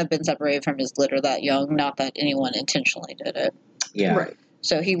have been separated from his litter that young. Not that anyone intentionally did it. Yeah. Right.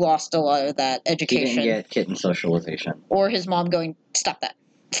 So he lost a lot of that He education. didn't get kitten socialization. Or his mom going, stop that.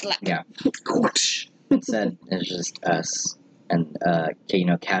 Slap. Yeah. Instead, it's just us and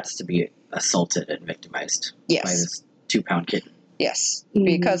cats to be assaulted and victimized by Yes. this 2-pound kitten. Yes. Mhm.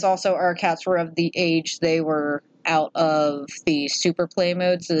 Because also our cats were of the age they were out of the super play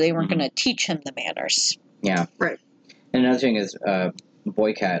mode, so they weren't going to teach him the manners. Yeah. Right. And another thing is,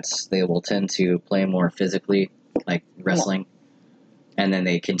 boy cats, they will tend to play more physically, like wrestling, and then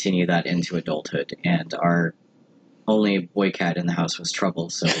they continue that into adulthood. And our only boy cat in the house was Trouble,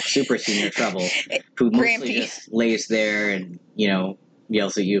 so super senior Trouble, who mostly Grampy. just lays there and,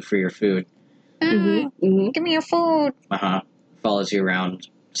 yells at you for your food. Mm-hmm. Mm-hmm. Give me your food. Follows you around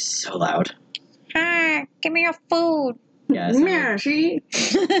so loud. Ah, give me your food. Yeah. Yeah, see?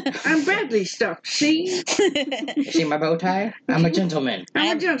 I'm badly stuffed, see? See my bow tie? I'm a gentleman.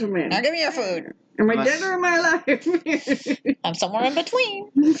 I'm a gentleman. Now give me your food. Am I Must- dead or am I alive? I'm somewhere in between.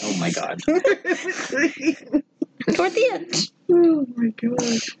 Oh my god. Toward the end. Oh my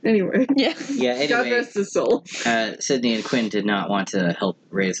gosh. Anyway. Yeah. Yeah, God anyway, rest his soul. Sydney and Quinn did not want to help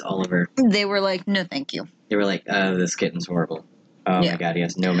raise Oliver. They were like, no, thank you. They were like, this kitten's horrible. Oh Yeah. my god, he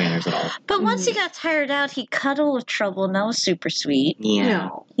has no manners at all. But once he got tired out, he cuddled with Trouble, and that was super sweet. Yeah.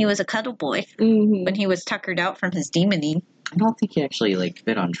 No. He was a cuddle boy Mm-hmm. when he was tuckered out from his demoning. I don't think he actually,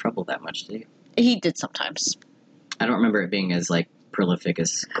 bit on Trouble that much, did he? He did sometimes. I don't remember it being as, prolific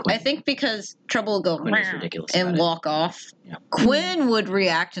as Quinn. I think because Trouble would go Quinn is "Meow," ridiculous and about it. walk off. Yeah. Quinn would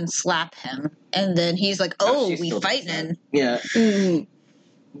react and slap him, and then he's like, Oh, "Oh, she we still does fighting." Yeah. Mm-hmm.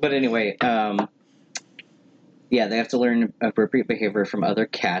 But anyway, they have to learn appropriate behavior from other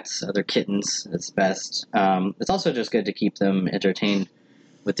cats, other kittens. It's best. It's also just good to keep them entertained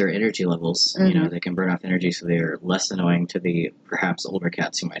with their energy levels. Mhm. They can burn off energy so they're less annoying to the perhaps older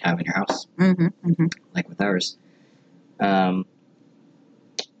cats you might have in your house, Mm-hmm, mm-hmm. like with ours.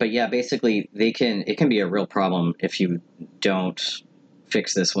 But yeah, basically, it can be a real problem if you don't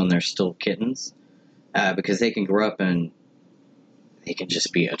fix this when they're still kittens, because they can grow up and they can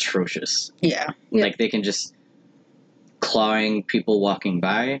just be atrocious. Yeah. Yeah. Like, they can just clawing people walking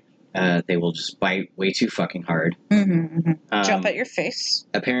by. They will just bite way too fucking hard. Mm-hmm, mm-hmm. Jump Um, at your face.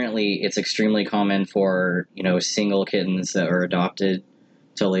 Apparently, it's extremely common for, single kittens that are adopted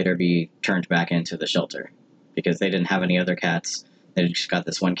to later be turned back into the shelter because they didn't have any other cats. They just got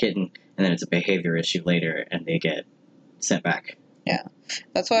this one kitten, and then it's a behavior issue later, and they get sent back.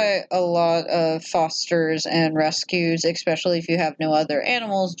 That's why a lot of fosters and rescues, especially if you have no other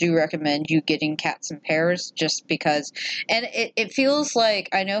animals, do recommend you getting cats in pairs just because. And it feels like,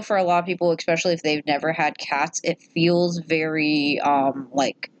 I know for a lot of people, especially if they've never had cats, it feels very,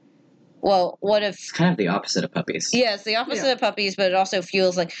 well, what if. It's kind of the opposite of puppies. Yeah, it's the opposite of puppies, but it also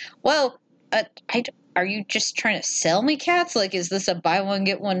feels like, well, are you just trying to sell me cats? Like, is this a buy one,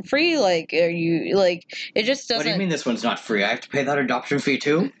 get one free? Like, are you, it just doesn't. What do you mean this one's not free? I have to pay that adoption fee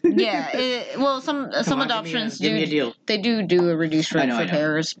too? Yeah, some Come on, adoptions give me a deal. they do a reduced rate I know. for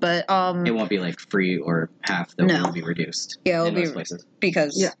pairs, but It won't be free or half. Though. No. It will be reduced. Yeah, it'll in be most places.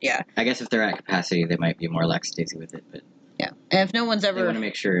 because yeah. I guess if they're at capacity, they might be more lackadaisy with it, but And if no one's they want ever to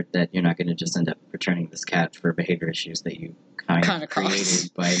make sure that you're not going to just end up returning this cat for behavior issues that you kind Kinda of created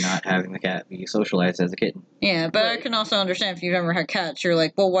caused. by not having the cat be socialized as a kitten. yeah, but I Right. can also understand if you've never had cats, you're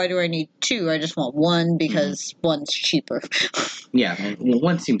like, well, why do I need two? I just want one because one's cheaper. Yeah, and, well,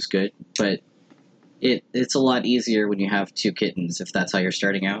 one seems good, but it's a lot easier when you have two kittens if that's how you're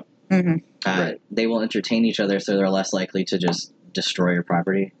starting out. Mm-hmm. Right. They will entertain each other, so they're less likely to just destroy your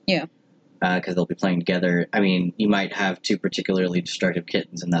property. Yeah. Because they'll be playing together. I mean, you might have two particularly destructive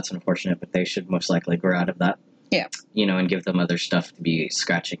kittens, and that's unfortunate, but they should most likely grow out of that. Yeah. And give them other stuff to be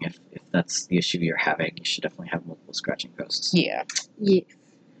scratching if that's the issue you're having. You should definitely have multiple scratching posts. Yeah. Yeah.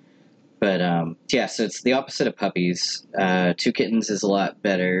 But, so it's the opposite of puppies. Two kittens is a lot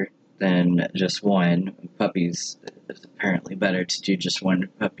better than just one. Puppies, it's apparently better to do just one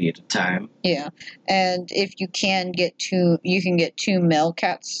puppy at a time. Yeah, and if you can get two male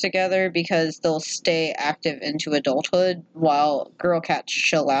cats together because they'll stay active into adulthood while girl cats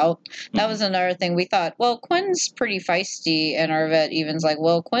chill out. That was another thing we thought. Well, Quinn's pretty feisty, and our vet even's like,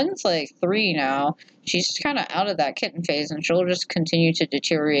 well, Quinn's like 3 now. She's kind of out of that kitten phase, and she'll just continue to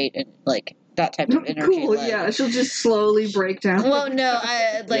deteriorate and like that type of energy. Cool, yeah, she'll just slowly break down. Well, no,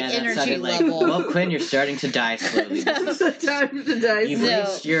 That energy sounded level. Well, Quinn, you're starting to die slowly. It's the time to die. You've No.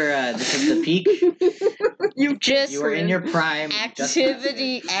 reached your. This is the peak. You Just You were in your prime.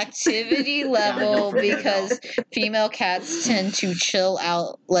 activity level Downhill from here, because female cats tend to chill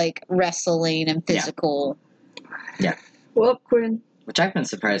out like wrestling and physical. Well, Quinn. Which I've been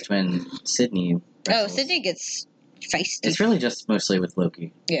surprised when Sydney. Oh, wrestles. Sydney gets feisty. It's really just mostly with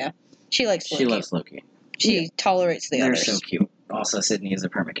Loki. She likes Loki. She loves Loki. She tolerates the They're others. so cute. Also, Sydney is a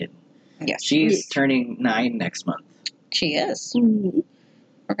perma kitten. Yes. She's Yes. turning 9 next month. She is. Mm,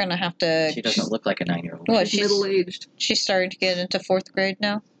 We're gonna have to. She doesn't look like a 9-year-old. What? she's middle-aged. She's starting to get into 4th grade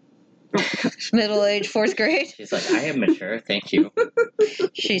now. Oh, gosh. Middle age, 4th grade. She's like, I am mature, thank you.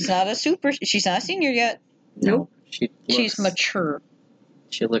 She's not a senior yet. Nope. She's mature.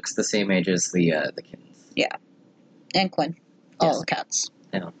 She looks the same age as the kittens. And Quinn. All Yes. the cats.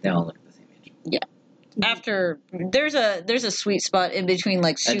 They all look the same age. After there's a sweet spot in between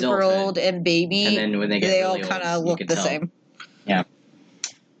like super Adulthood. old and baby. And then when they get they really all kind old, of you look can the tell. same.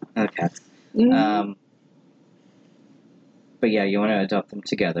 Oh, cats. Mm, But yeah, you want to adopt them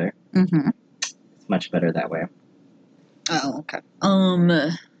together. Mm-hmm. It's much better that way. Oh, okay.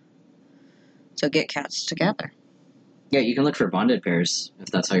 So get cats together. Yeah, you can look for bonded pairs if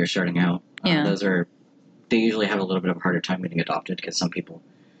that's how you're starting out. Yeah. They usually have a little bit of a harder time getting adopted because some people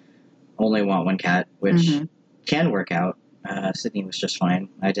only want one cat, which Mhm. can work out. Sydney was just fine.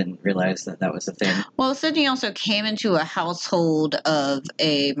 I didn't realize that was a thing. Well, Sydney also came into a household of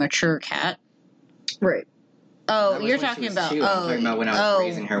a mature cat. right. Oh, That was you're when she talking was about. 2. I'm talking about when I was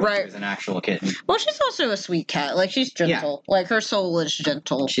raising her when she was an actual kitten. Well, she's also a sweet cat. Like she's gentle. Like her soul is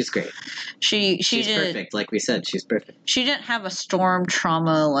gentle. She's great. She She's didn't perfect. Like we said, she's perfect. she didn't have a storm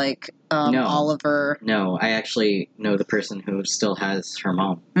trauma like No. Oliver. No, I actually know the person who still has her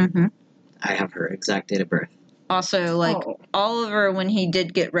mom. Mm-hmm. I have her exact date of birth. Also, like Oh. Oliver, when he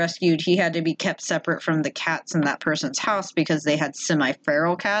did get rescued, he had to be kept separate from the cats in that person's house because they had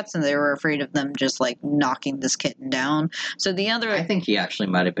semi-feral cats and they were afraid of them just like knocking this kitten down. So the other, I think he actually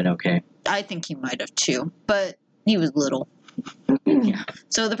might have been okay. I think he might have too, but he was little. Yeah.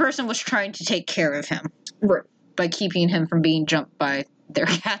 So the person was trying to take care of him Right. by keeping him from being jumped by their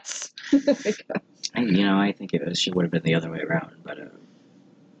cats. Oh my God. I think she would have been the other way around, but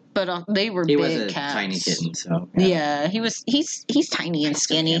But they were he big was a cats. tiny kitten, so Yeah, he's tiny and I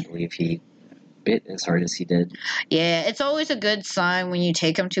still skinny. can't believe he bit as hard as he did. Yeah, it's always a good sign when you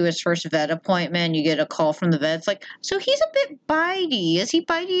take him to his first vet appointment and you get a call from the vet. It's like, so he's a bit bitey. Is he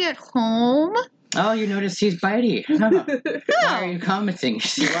bitey at home? Oh, you noticed he's bitey. Huh. Why are No. you commenting? You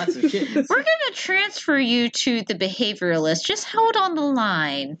see lots of kittens. We're going to transfer you to the behavioralist. Just hold on the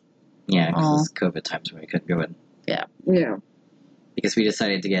line. Yeah, Oh. because it's COVID times where we couldn't go in. Yeah. Because we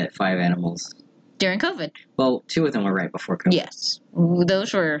decided to get 5 animals. During COVID. Well, 2 of them were right before COVID. Yes.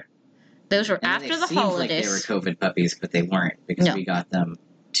 Those were And after they the seemed holidays. like they were COVID puppies, but they weren't because No. we got them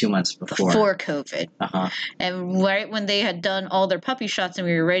 2 months before. Before COVID. Uh-huh. And right when they had done all their puppy shots and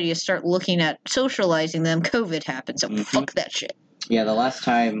we were ready to start looking at socializing them, COVID happened. So Mhm. fuck that shit. Yeah, the last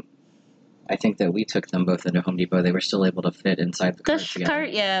time I think that we took them both into Home Depot, they were still able to fit inside the The cart together. cart,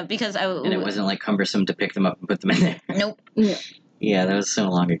 yeah, because And it wasn't like cumbersome to pick them up and put them in there. Nope. Yeah, that was so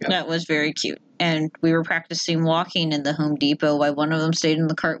long ago. That was very cute. And we were practicing walking in the Home Depot while one of them stayed in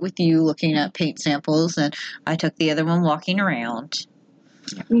the cart with you looking at paint samples, and I took the other one walking around.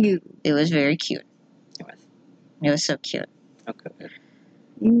 You. It was very cute. It was. It was so cute. Oh, good.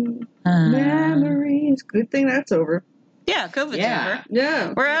 Mm, Uh, memories. Good thing that's over. yeah, COVID's Yeah. over.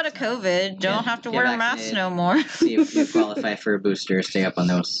 Yeah. We're out of COVID. Don't Yeah, have to get wear masks vaccinated. no more. See if you qualify for a booster. Stay up on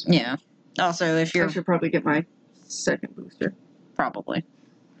those. Yeah. Also, if I you're should probably get my second booster. probably.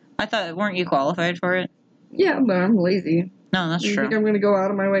 I thought, weren't you qualified for it? Yeah, but I'm lazy. No, that's I true. think I'm going to go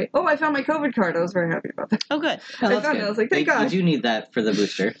out of my way. Oh, I found my COVID card. I was very happy about that. Oh, good. Oh, I that's found it. good. I was like, thank You God. do need that for the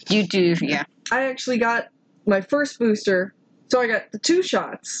booster. You do, yeah. I actually got my first booster. So I got the 2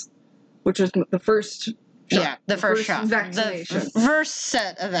 shots, which was the first shot. Yeah, the first shot. Vaccination. The first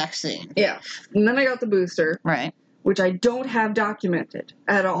set of vaccine. Yeah. And then I got the booster, Right. which I don't have documented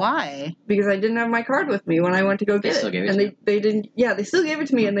at all. Why? Because I didn't have my card with me when I went to go They get still it. gave it And to they didn't, yeah, they still gave it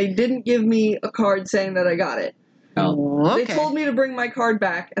to me, and they didn't give me a card saying that I got it. Oh, Okay. They told me to bring my card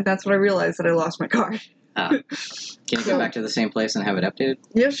back, and that's when I realized that I lost my card. can you go back to the same place and have it updated?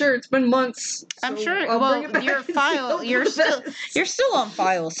 Yeah, sure, it's been months. I'm so sure. I'll Well, bring it back your and see file, how you're it still, is. you're still on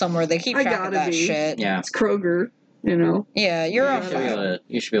file somewhere. They keep I track of gotta that be. shit. Yeah. It's Kroger, you know. Yeah, you're you on should be able file. to.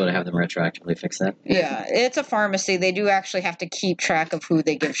 You should be able to have them retroactively fix that. Yeah, it's a pharmacy. They do actually have to keep track of who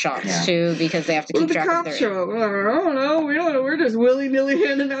they give shots Yeah. to because they have to What keep did the track of cops their. show up? I don't know. We don't know. We're just willy-nilly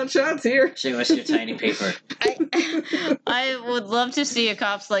handing out shots here. Show us your tiny paper. I would love to see a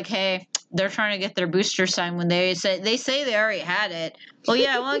cop's like, hey, they're trying to get their booster signed when they say they already had it. Well,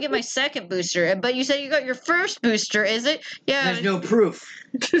 yeah, I want to get my second booster, but you said you got your first booster, is it? Yeah. There's no proof.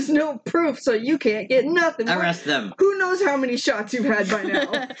 There's no proof, so you can't get nothing. Arrest them. Who knows how many shots you've had by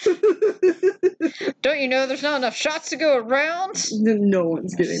now? Don't you know there's not enough shots to go around? No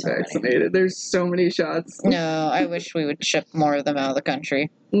one's getting So many. vaccinated. There's so many shots. No, I wish we would ship more of them out of the country.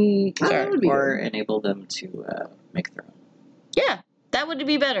 That would be Or good. enable them to make their own. Yeah, that would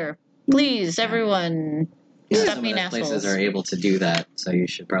be better. Please, everyone, Yeah. stop Some being of the places assholes. are able to do that, so you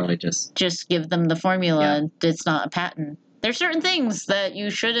should probably just. Just give them the formula. It's not a patent. There's certain things that you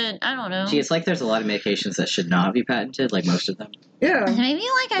shouldn't. I don't know. Gee, it's like there's a lot of medications that should not be patented, like most of them. Yeah. Maybe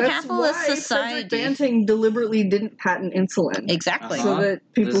like a That's capitalist why Frederick society. Banting deliberately didn't patent insulin. Exactly. Uh-huh. So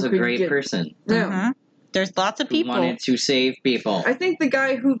that people This is a could great get... person Yeah. Mhm. There's lots of who people. wanted to save people. I think the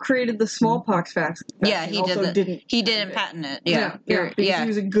guy who created the smallpox vaccine Yeah, he did also that. didn't. He didn't patent it. Yeah. because Yeah. he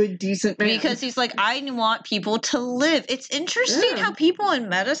was a good, decent man. Because he's like, I want people to live. It's interesting Yeah. how people in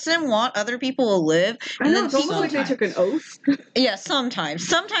medicine want other people to live. I and know, then it's almost like they took an oth. Yeah, sometimes.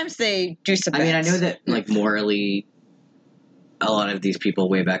 Sometimes they do some I mean, I bets. know that, like, morally, a lot of these people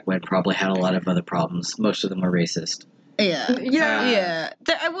way back when probably had a lot of other problems. Most of them were racist. Yeah. Yeah. Yeah.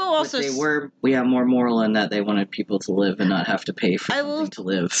 I will also But they were, more moral in that they wanted people to live and not have to pay for I will something to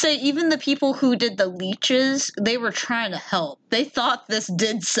live. say even the people who did the leeches, they were trying to help. They thought this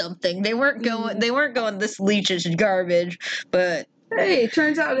did something. They weren't going this leech is garbage, but Hey, it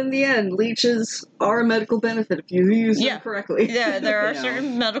turns out in the end, leeches are a medical benefit if you use Yeah. them correctly. yeah, there are You know,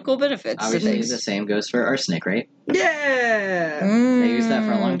 certain medical benefits to Obviously, things. the same goes for arsenic, right? Yeah. They use that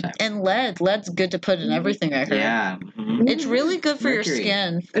for a long time. And lead. Lead's good to put in everything, I heard. Yeah. mhm. It's really good for your Mercury.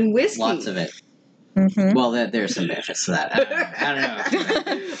 skin. And whiskey. Lots of it. Mm-hmm. Well, there's some benefits to that. I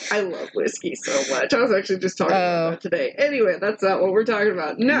don't know. I love whiskey so much. I was actually just talking Oh. about that today. Anyway, that's not what we're talking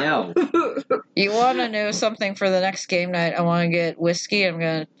about. No. You want to know something for the next game night? I want to get whiskey. I'm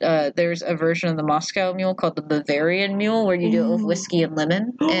gonna. There's a version of the Moscow Mule called the Bavarian Mule, where you do it with Ooh. whiskey and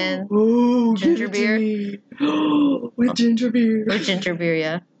lemon and Ooh, ginger give it to me. With ginger beer. with ginger beer.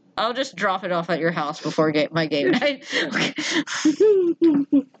 Yeah, I'll just drop it off at your house before my game night. Okay.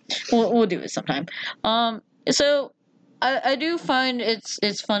 We'll do it sometime. So I do find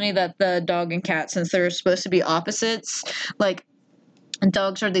it's funny that the dog and cat, since they're supposed to be opposites, like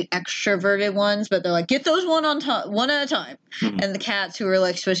dogs are the extroverted ones, but they're like, get those one at a time. Mhm. And the cats, who are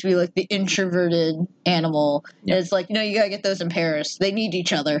like supposed to be like the introverted animal, Yeah. it's like, no, you gotta get those in pairs. They need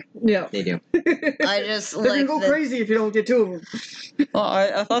each other. Yeah. They do. I just They're like gonna go that- crazy if you don't get two of them. Well,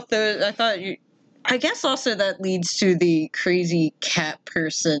 I guess also that leads to the crazy cat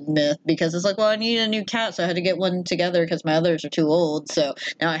person myth, because it's like, well, I need a new cat, so I had to get one together because my others are too old, so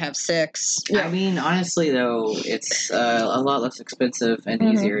now I have 6. Yeah. I mean, honestly, though, it's a lot less expensive and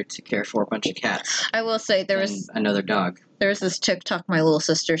Mhm. easier to care for a bunch of cats I will say there than was another dog. this TikTok my little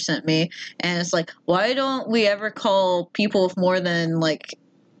sister sent me, and it's like, why don't we ever call people with more than like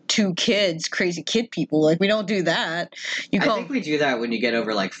 2 kids crazy kid people? Like, we don't do that. You I call think we do that when you get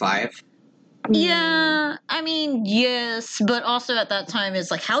over like 5. Yeah, I mean, yes, but also at that time, it's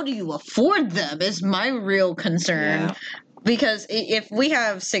like, how do you afford them? Is my real concern. Yeah. Because if we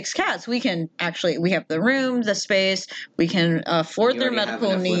have 6 cats, we have the room, the space, we can afford You their already have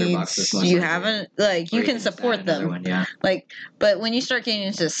medical enough litter boxes, needs. most You likely. haven't, like, Or you can just add support another them. One, yeah. Like, but when you start getting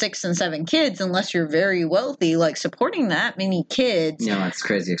into 6 and 7 kids, unless you're very wealthy, like, supporting that many kids, No, it's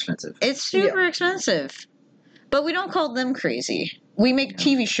crazy expensive. it's super expensive. But we don't call them crazy. We make Yeah.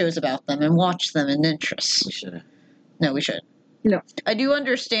 TV shows about them and watch them in interest. We should have. No, we should. No. I do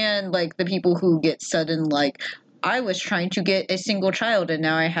understand, like, the people who get sudden, like, I was trying to get a single child and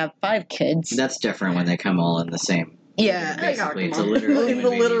now I have 5 kids. That's different when they come all in the same Yeah. Basically, it's a come on. litter of In the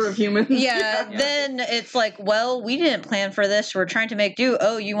human litter babies. of humans. Yeah, then it's like, well, we didn't plan for this. We're trying to make do.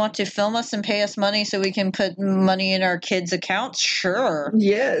 Oh, you want to film us and pay us money so we can put money in our kids' accounts? Sure.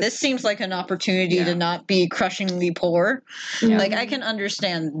 Yes. This seems like an opportunity Yeah. to not be crushingly poor. Yeah. Like, I can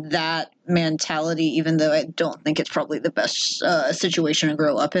understand that mentality, even though I don't think it's probably the best situation to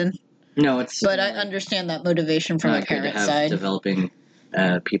grow up in. No, it's. But I understand that motivation from not the good to parent have side. developing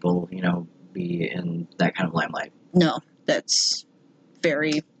people, be in that kind of limelight. No, that's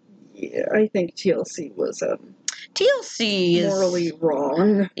very Yeah, I think TLC was TLC is morally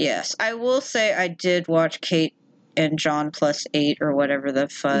wrong. Yes, I will say I did watch Kate and John plus 8 or whatever the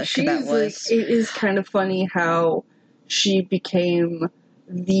fuck that was. It is kind of funny how she became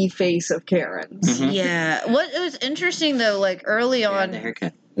the face of Karen's. Mhm. Yeah, what it was interesting though, like early Yeah, on. the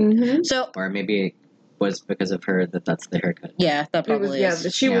haircut, Mm-hmm. So or maybe it was because of her that's the haircut. yeah, that It was, probably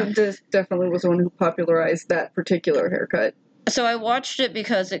is. she was just definitely was the one who popularized that particular haircut. So I watched it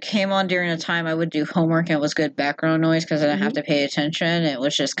because it came on during a time I would do homework and it was good background noise because I didn't have to pay attention. It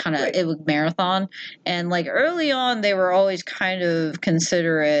was just kind of, Right. it was marathon. And like early on, they were always kind of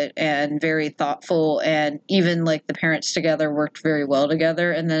considerate and very thoughtful. And even like the parents together worked very well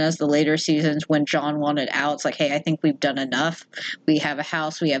together. And then as the later seasons, when John wanted out, it's like, hey, I think we've done enough. We have a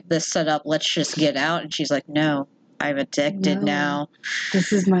house. We have this set up. Let's just get out. And she's like, no. I'm addicted No. now.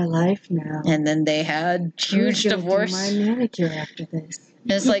 This is my life now. And then they had huge Who's gonna divorce. do my manicure after this.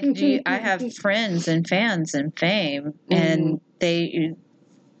 And it's like, I have friends and fans and fame, and the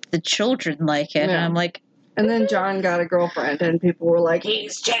children like it. And Yeah. I'm like, And then John got a girlfriend, and people were like,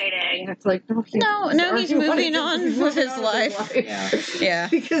 "He's cheating." It's like, no, he's moving on with his life. Yeah. Yeah.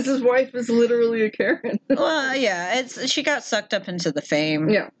 Because his wife is literally a Karen. Well, yeah, she got sucked up into the fame.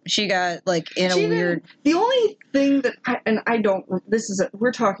 Yeah. She got like in She a weird. The only thing that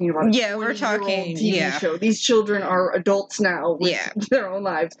we're talking about. A Yeah, we're 20-year-old talking. TV Yeah. show. These children are adults now with Yeah. their own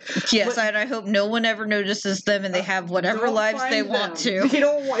lives. Yes, But- and I hope no one ever notices them and they have whatever Don't lives they find want them. to. They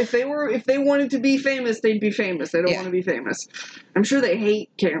don't want. If they wanted to be famous, they'd be famous. They don't Yeah. want to be famous. I'm sure they hate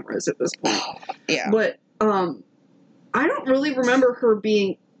cameras at this point. Yeah. But I don't really remember her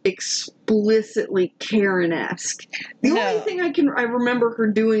being explicitly Karen-esque. The No. only thing I remember her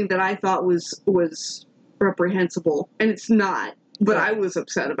doing that I thought was reprehensible, and it's not, but I was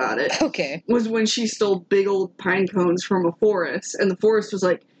upset about it, Okay. was when she stole big old pine cones from a forest, and the forest was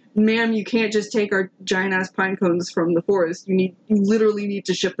like, "Ma'am, you can't just take our giant ass pine cones from the forest. You literally need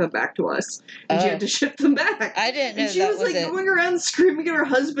to ship them back to us." And she Oh. had to ship them back. I didn't know And she that was was like it. going around screaming at her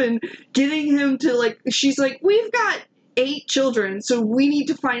husband, getting him to like. She's like, "We've got 8 children, so we need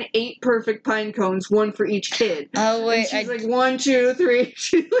to find 8 perfect pine cones, one for each kid." Oh And wait, she's like, 1, 2, 3.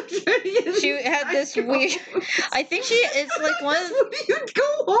 She had this weird. I think it's like one of the, What do you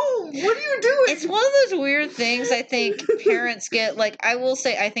go home? What are you doing? it's one of those weird things I think parents get. Like, I will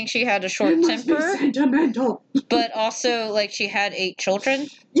say, I think she had a short It must be temper, sentimental. but also like she had 8 children.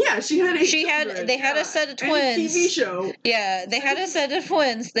 Yeah, she had 8 children, they had a set of twins. And a TV show. Yeah, they had a set of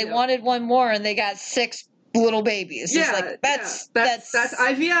twins. They Yeah. wanted one more, and they got 6 little babies. It's like that's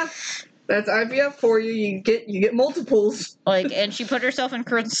IVF. That's IVF for you. You get multiples. like, and she put herself in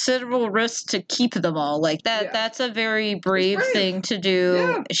considerable risk to keep them all. Like that. Yeah. That's a very brave brave. thing to do.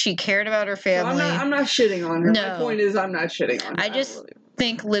 Yeah. She cared about her So family. I'm not shitting on her. No. My point is, I'm not shitting on her. I just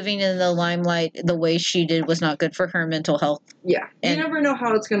think living in the limelight the way she did was not good for her mental health. Yeah, And- you never know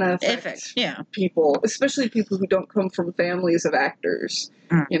how it's going to affect Yeah. people, especially people who don't come from families of actors.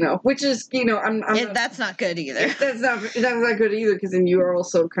 Mm. Which is, I'm not, That's not good either. that's not good either, because then you are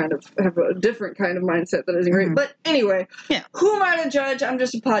also kind of have a different kind of mindset that isn't great. Mhm. But anyway, Yeah. who am I to judge? I'm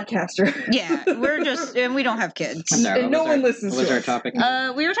just a podcaster. Yeah, and we don't have kids. I'm sorry, And what no was one our- listens What was to our us. topic?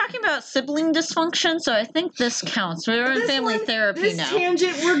 We were talking about sibling dysfunction, so I think this counts. We're in This family one- therapy This now.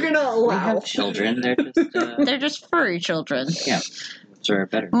 tangent we're going to we allow. have children. They're just They're just furry children. yeah, are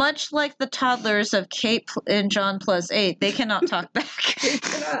better. Much like the toddlers of Kate and John plus 8, they cannot talk back. They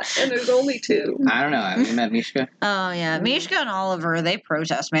cannot, and there's only 2. I don't know. Have you met Mishka? Oh yeah, Mishka and Oliver, they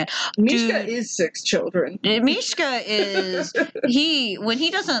protest, man. Mishka Dude. is 6 children. Mishka is when he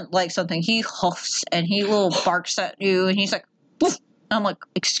doesn't like something, he huffs and he little barks at you, and he's like, woof. I'm like,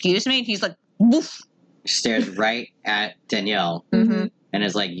 excuse me, and he's like, woof. Stares right at Danielle Mm-hmm. and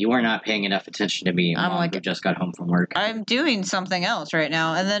is like, "You are not paying enough attention to me, I'm Mom, like- who just got home from work." I'm doing something else right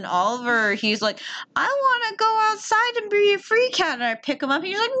now. And then Oliver, he's like, I want to go outside and be a free cat. And I pick him up, and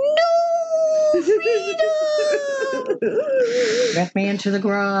he's like, no, freedom. Let me into the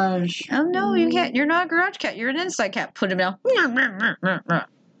garage. Oh, no, you can't. You're not a garage cat. You're an inside cat. Put him down.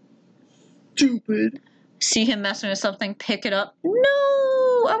 Stupid. See him messing with something, pick it up. No,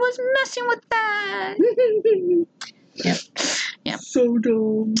 I was messing with that. Yeah. So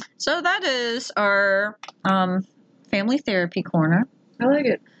dumb. So that is our family therapy corner. I like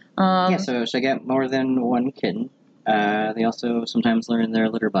it. Yeah, so I get more than one kitten. They also sometimes learn their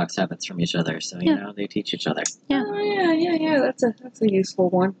litter box habits from each other, so you know they teach each other. Yeah. Oh yeah. That's a useful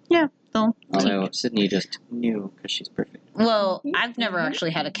one. So, Although Sydney just knew because she's perfect. well, I've never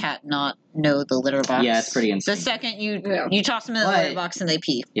actually had a cat not know the litter box. Yeah, it's pretty insane. The second you Yeah. you toss them in the But- litter box and they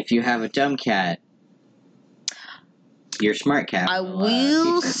pee. If you have a dumb cat, your smart cat. I will,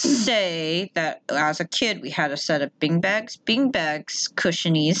 will teach them. say that as a kid, we had a set of Bing Bags. Bing Bags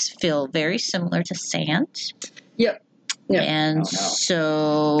cushionies feel very similar to sand. Yep. Yeah. And Oh, no.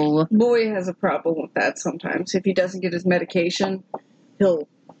 so, Boy has a problem with that sometimes. If he doesn't get his medication, he'll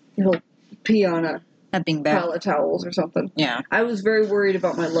pee on a Bing Bag. pallet towels or something. Yeah. I was very worried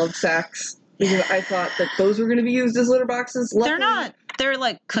about my love sacks because I thought that those were going to be used as litter boxes. They're Luckily, not. They're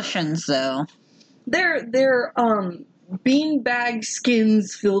like cushions, though. They're beanbag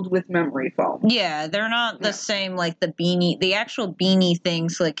skins filled with memory foam. Yeah, they're not the Yeah. same like the actual beanie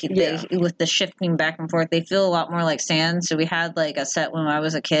things, like Yeah. they with the shifting back and forth. They feel a lot more like sand. So we had like a set when I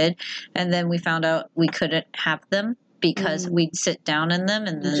was a kid, and then we found out we couldn't have them because we'd sit down in them,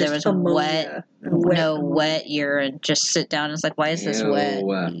 and then there was Just ammonia and ammonia. wet urine. Just sit down. And it's like, why is this wet?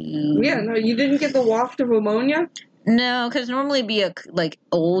 Ew. Yeah, no, you didn't get the waft of ammonia? No, because normally be like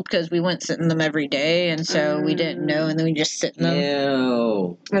old because we went sitting them every day, and so we didn't know, and then we just sit in them.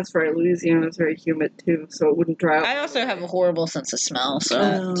 Ew. That's right. Louisiana is very humid too, so it wouldn't dry out. I also have a horrible sense of smell, so.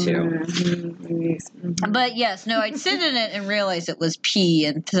 Mhm. But yes, no, I'd sit in it and realize it was pee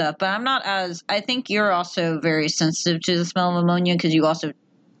and stuff. But I'm not as. I think you're also very sensitive to the smell of ammonia because you also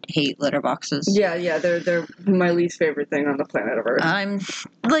hate litter boxes. Yeah, they're my least favorite thing on the planet of Earth. I'm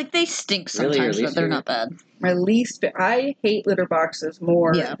like they stink Really, your sometimes, but least they're not bad. My least. I hate litter boxes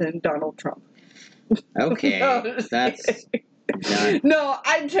more Yeah. than Donald Trump. Okay, No, just that's kidding. done. No,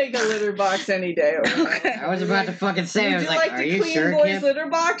 I'd take a litter box any day. Over Okay. I was about to fucking say. Would I was you like, like "Are to you clean sure, boys' Kip? litter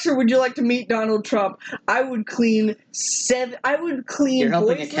box, or would you like to meet Donald Trump? I would clean I would clean You're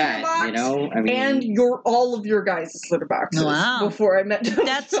helping boys' a cat, litter box you know? I mean, and all of your guys' litter boxes. Wow. Before I met Donald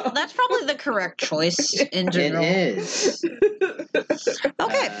Trump. That's probably the correct choice in it general. is.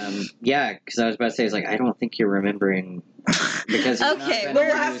 Okay. Yeah, because I was about to say, it's like I don't think you're remembering because you're Okay, not we're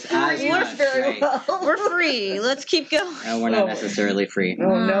gonna last use 4 as years much, very right? well. We're free. Let's keep going. No, we're not Oh. necessarily free.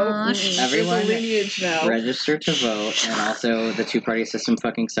 Oh no! Aw, Everyone There's a lineage now. Register to vote, and also the two-party system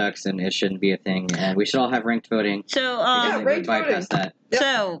fucking sucks, and it shouldn't be a thing. And we should all have ranked voting. So Because Yeah, they ranked would bypass that. Yep.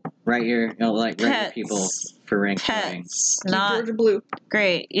 so Right here, you know, like regular Pets. people for ranked voting. pets, Keep not Georgia blue.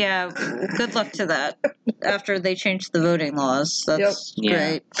 great. Yeah, good luck to that. After they changed the voting laws, that's Yep. Yeah.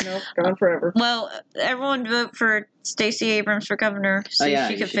 great. Nope, gone forever. Well, everyone vote for Stacey Abrams for governor. Oh See yeah, if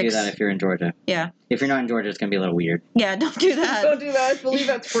she you can should do fix. that if you're in Georgia. Yeah. If you're not in Georgia, it's gonna be a little weird. Yeah, don't do that. Don't do that. I believe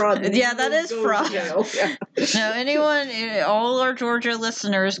that's fraud. Yeah, that is Go to fraud. jail. Yeah. No, anyone, all our Georgia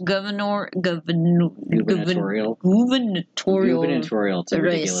listeners, gubernatorial Gubernatorial. It's a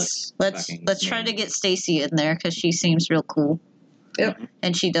ridiculous. race. Let's fucking try name. to get Stacey in there because she seems real cool. Yep.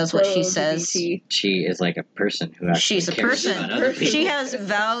 And she does what she says. Pro-LGBT. She is like a person who actually She's a cares person. about other She She people. has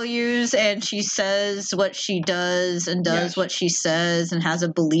values and she says what she does and does Yeah. what she says and has a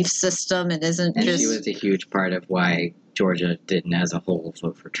belief system and isn't And just. she was a huge part of why Georgia didn't, as a whole,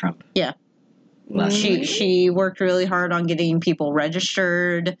 vote for Trump. Yeah. Last Mhm. election. She worked really hard on getting people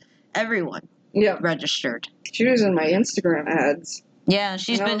registered. Everyone Yeah, registered. she was in my Instagram ads. Yeah,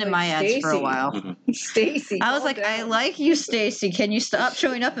 she's And I been was in like, my ads for a "Stacey." while. Stacy. I was calm like, I down. like you, Stacey. Can you stop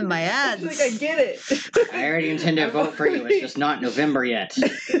showing up in my ads? She's like, I get it. I already intend to vote for you. It's just not November yet.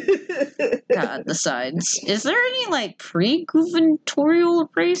 God, the sides. Is there any like pre-gubernatorial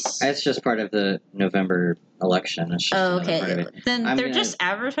race? It's just part of the November election. It's just Oh, another part of okay. it. Then I'm they're gonna- just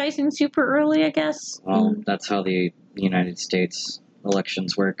advertising super early, I guess. Well, that's how the United States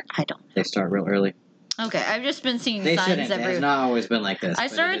elections work. I don't. They start real early. Okay, I've just been seeing They signs shouldn't. It everywhere. has not always been like this. I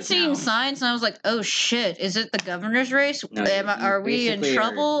but it started is seeing now. signs and I was like, "Oh shit! Is it the governor's race? No, Are we in basically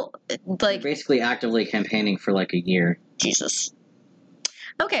trouble?" They're Like basically actively campaigning for like a year. Jesus.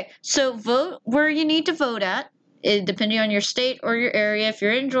 Okay, so vote where you need to vote at. Depending on your state or your area. If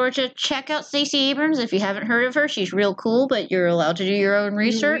you're in Georgia, check out Stacey Abrams. If you haven't heard of her, she's real cool, but you're allowed to do your own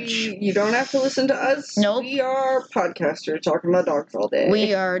research. You don't have to listen to us. Nope. We are podcasters talking about dogs all day.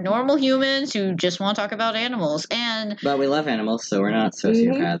 We are normal humans who just want to talk about animals. And But we love animals, so we're not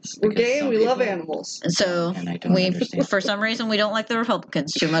sociopaths. We're because gay and some we love people- animals. so And I don't we, understand. for some reason, we don't like the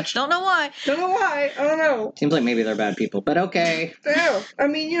Republicans too much. Don't know why. Don't know why. I don't know. Seems like maybe they're bad people, but okay. Yeah. I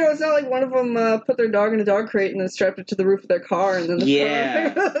mean, it's not like one of them put their dog in a dog crate and then strapped it to the roof of their car, and then the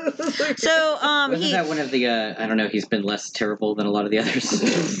Yeah. car. So Wasn't that one of the, I don't know, he's been less terrible than a lot of the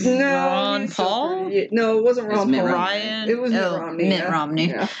others? no, Ron he's still Paul? pretty- No, it wasn't It was Ron Mitt Paul. Romney. Ryan. It was Mitt oh, Romney. Mitt yeah. Romney.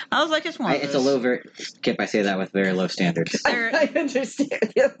 Yeah. I was like, it's one of It's a those. low, Kip, I say that with very low standards. I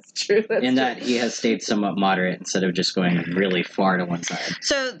understand. Yeah, that's true. That's In true. that he has stayed somewhat moderate instead of just going really far to one side.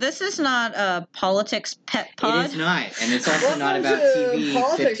 So this is not a politics pet pod. It is not, and it's also not Welcome about to TV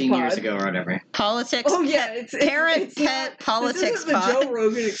Politics 15 years Pod. ago or whatever. Politics. Oh yeah, it's parent it's pet not, politics This isn't the pod. Joe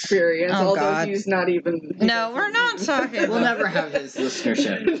Rogan experience. Oh, although God. he's not even. he No, doesn't we're not even- talking We'll never have his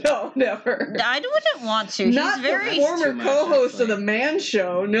listenership. No, never. I wouldn't want to. Not He's very. the former Too much, co-host of actually. the Man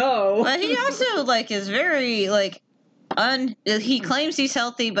Show. No. But he also like is very like. He claims he's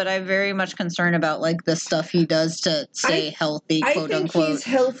healthy, but I'm very much concerned about like the stuff he does to stay healthy, I quote think unquote. he's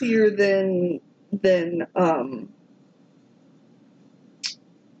healthier than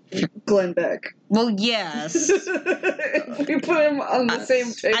Glenn Beck. Well, yes. If we put him on the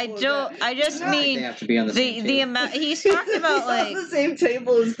same table. I don't. I just No, They mean have to be on the same the table. amount he's talked about like. on the same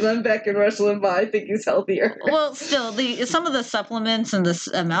table as Glenn Beck and Rush Limbaugh. I think he's healthier. Well, still, some of the supplements and the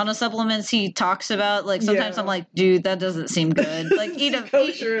amount of supplements he talks about, like sometimes Yeah. I'm like, dude, that doesn't seem good. Like, eat a.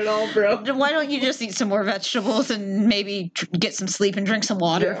 kosher at all, bro. Why don't you just eat some more vegetables and maybe get some sleep and drink some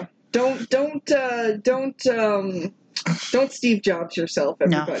water? Yeah. Don't Steve Jobs yourself,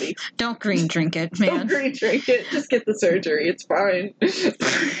 No. everybody. Don't green drink it, Don't man. green drink it. Just get the surgery. It's fine.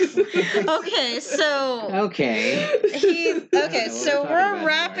 Okay, so Okay. okay, what so we're talking we're about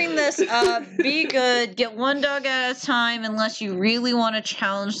wrapping anymore. this up. Be good. Get one dog at a time, unless you really want to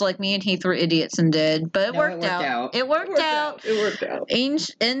challenge like me and Heath were idiots and did. But it No, worked out. It It worked out. It worked out.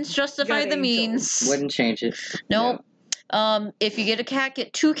 Ends justify Got the angels. means. Wouldn't change it. Nope. If you get a cat,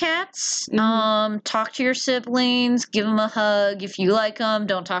 get 2 cats. Mhm. Talk to your siblings. Give them a hug if you like them.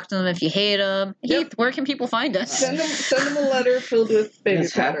 Don't talk to them if you hate them. Yep. Heath, where can people find us? Send them a letter filled with baby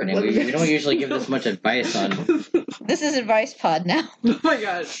What's powder. happening? Let me We don't usually give this much advice on. This is Advice Pod now. Oh my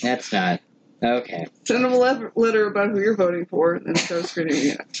god. That's not. Okay. Send them a letter about who you're voting for, and then start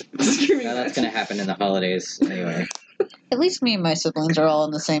screaming at. Screaming Well, that's at. going to happen in the holidays anyway. At least me and my siblings are all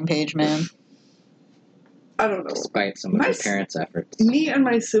on the same page, man. I don't know. Despite some of My your s- parents' efforts. Me and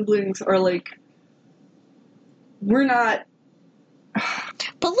my siblings are like, we're not.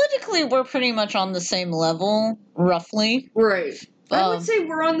 Politically, we're pretty much on the same level, roughly. Right. I would say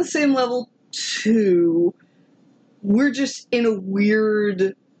we're on the same level too. We're just in a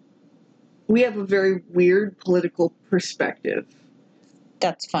weird. We have a very weird political perspective.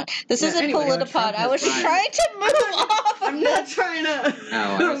 That's fine. This Yeah, isn't anyway, Politipod. Trump I was is fine. trying to move off of I'm not this. trying to.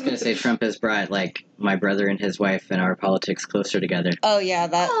 Oh, I was going to say Trump has brought, like, my brother and his wife and our politics closer together. Oh yeah,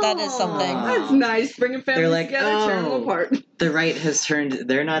 that is something. Aw. That's nice. Bringing families They're like, together, tearing them oh. apart. The right has turned.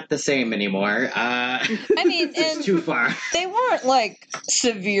 They're not the same anymore. I mean, it's and too far. they weren't like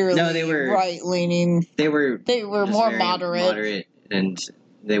severely No, they were- right leaning. They were They were just more very moderate. and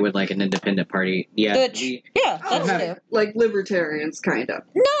they would like an independent party. Yeah, Which, yeah, that's Oh, fair. Like libertarians, kind of.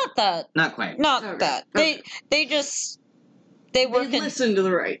 Not that. not quite. Not Okay, that. okay. They just they work They'd in. listen to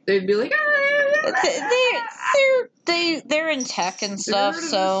the right. They'd be like, They're in tech and stuff, Have you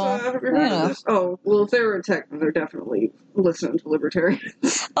so heard of this? Have you heard you of know. this? Oh, well, if they were in tech, then they're definitely listening to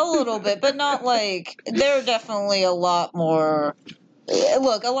libertarians. A little bit, but not like they're definitely a lot more.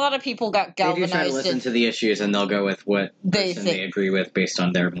 Look, a lot of people got They do try to galvanized. listen to the issues, and they'll go with what They person they think. agree with based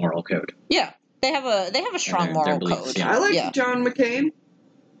on their moral code. Yeah, they have a strong their moral beliefs, code. yeah. I like Yeah. John McCain.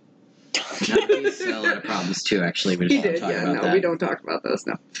 No, he's a lot of problems too. Actually, we He just don't did, talk yeah. about No, that. we don't talk about those.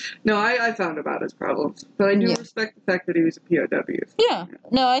 No. I found about his problems, but I do Yeah. respect the fact that he was a POW. Yeah,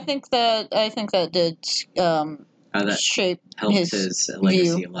 no, I think that did How that shape helps his his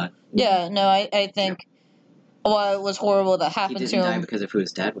legacy view. a lot. Yeah, no, I think. Well, it was horrible that He happened didn't to die him, because of who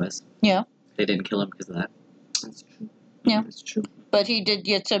his dad was. Yeah. They didn't kill him because of that. That's true. Yeah. That's true. but he did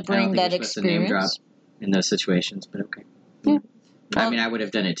get to I don't bring think that you're supposed to name drop experience. in those situations, but okay. Yeah. I mean, I would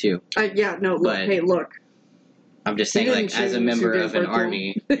have done it too. Yeah, no, look, But- hey, look. I'm just He saying, didn't like, as a choose member who of gave an birth to him.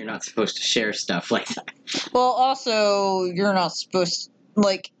 army, you're not supposed to share stuff like that. Well, also, you're not supposed.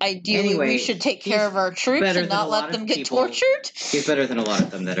 Like, ideally, Anyway, we should take care he's of our troops better and than not a let lot them of get people. tortured. He's better than a lot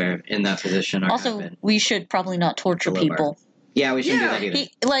of them that are in that position. Or have Also, been. we should probably not torture Below bar. people. Yeah, we shouldn't Yeah, do that either.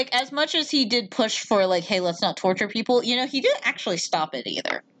 He, like, as much as he did push for, like, hey, let's not torture people, you know, he didn't actually stop it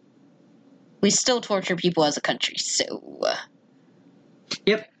either. We still torture people as a country, so.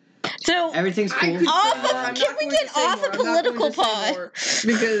 Yep. So, Everything's I cool. could Off say of- more. I'm can not we going get to say off more. of I'm not going political to say pod? more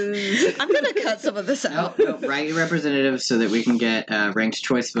because I'm gonna cut some of this No, out. no, write your representatives so that we can get ranked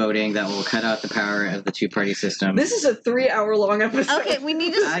choice voting that will cut out the power of the two-party system. this is a 3-hour long episode. Okay, we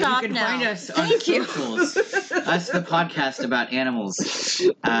need to stop you can now. find us on Thank you. socials Us, the podcast about animals.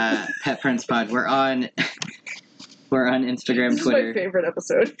 Pet Parents Pod. We're on Instagram, This is my Twitter. favorite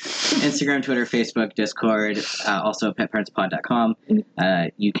episode. Instagram, Twitter, Facebook, Discord, also petparentspod.com.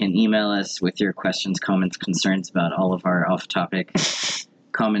 You can email us with your questions, comments, concerns about all of our off-topic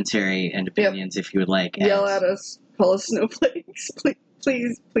commentary and opinions if you would like. Yell at us. Call us snowflakes.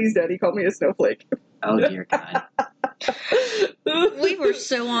 Please, Daddy, call me a snowflake. Oh, dear God. We were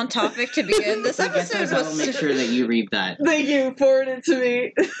so on topic to begin. This If we get episode those, I will make sure that you read that. Thank you. Forward it to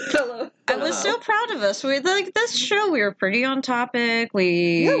me. Hello. I was so proud of us. We like this show. We were pretty on topic.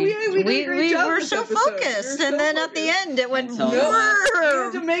 We did a great job were this so episode. focused, We were and so then at the focused. end it went. Until We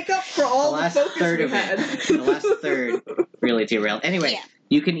had to make up for all the focus third we of had. it. The last third really derailed. Anyway, Yeah.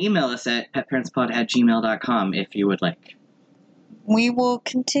 you can email us at petparentspod@gmail.com if you would like. We will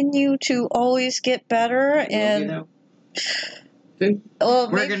continue to always get better, Will you, and though? well,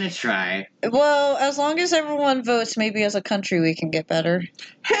 We're going to try. well, as long as everyone votes, maybe as a country we can get better.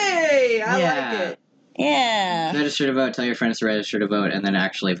 Hey, I Yeah. like it. Yeah, Register to vote. Tell your friends to register to vote, and then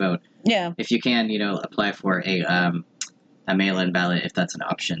actually vote. yeah. If you can, apply for a mail-in ballot if that's an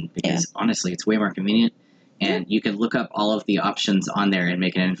option. Because honestly, it's way more convenient, and you can look up all of the options on there and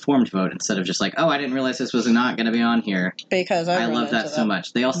make an informed vote instead of just like, oh, I didn't realize this was not going to be on here. Because I run love into that so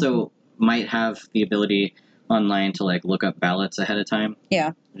much. They also might have the ability online to like look up ballots ahead of time.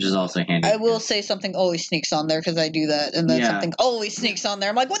 Yeah. Which is also handy. I will say something always sneaks on there because I do that, and then Yeah. something always sneaks on there.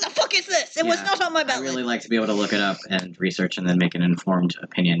 I'm like, what the fuck is this? It was Yeah. not on my I ballot. really like to be able to look it up and research and then make an informed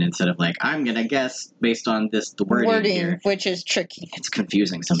opinion instead of like, I'm going to guess based on the wording here. which is tricky. It's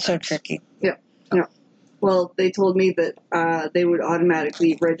confusing sometimes. So tricky. Well, they told me that they would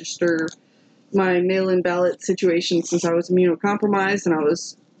automatically register my mail-in ballot situation since I was immunocompromised and I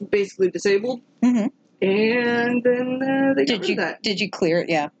was basically disabled. Mm-hmm. And then they got rid of that. Did you clear it?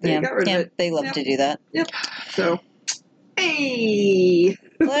 Yeah. They got rid of it. They love Yep. to do that. So, hey!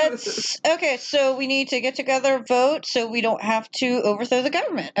 Okay, so we need to get together, vote, so we don't have to overthrow the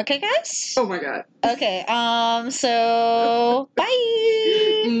government. Okay, guys? Oh my god. Okay, so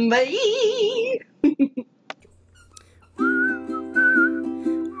bye! Bye!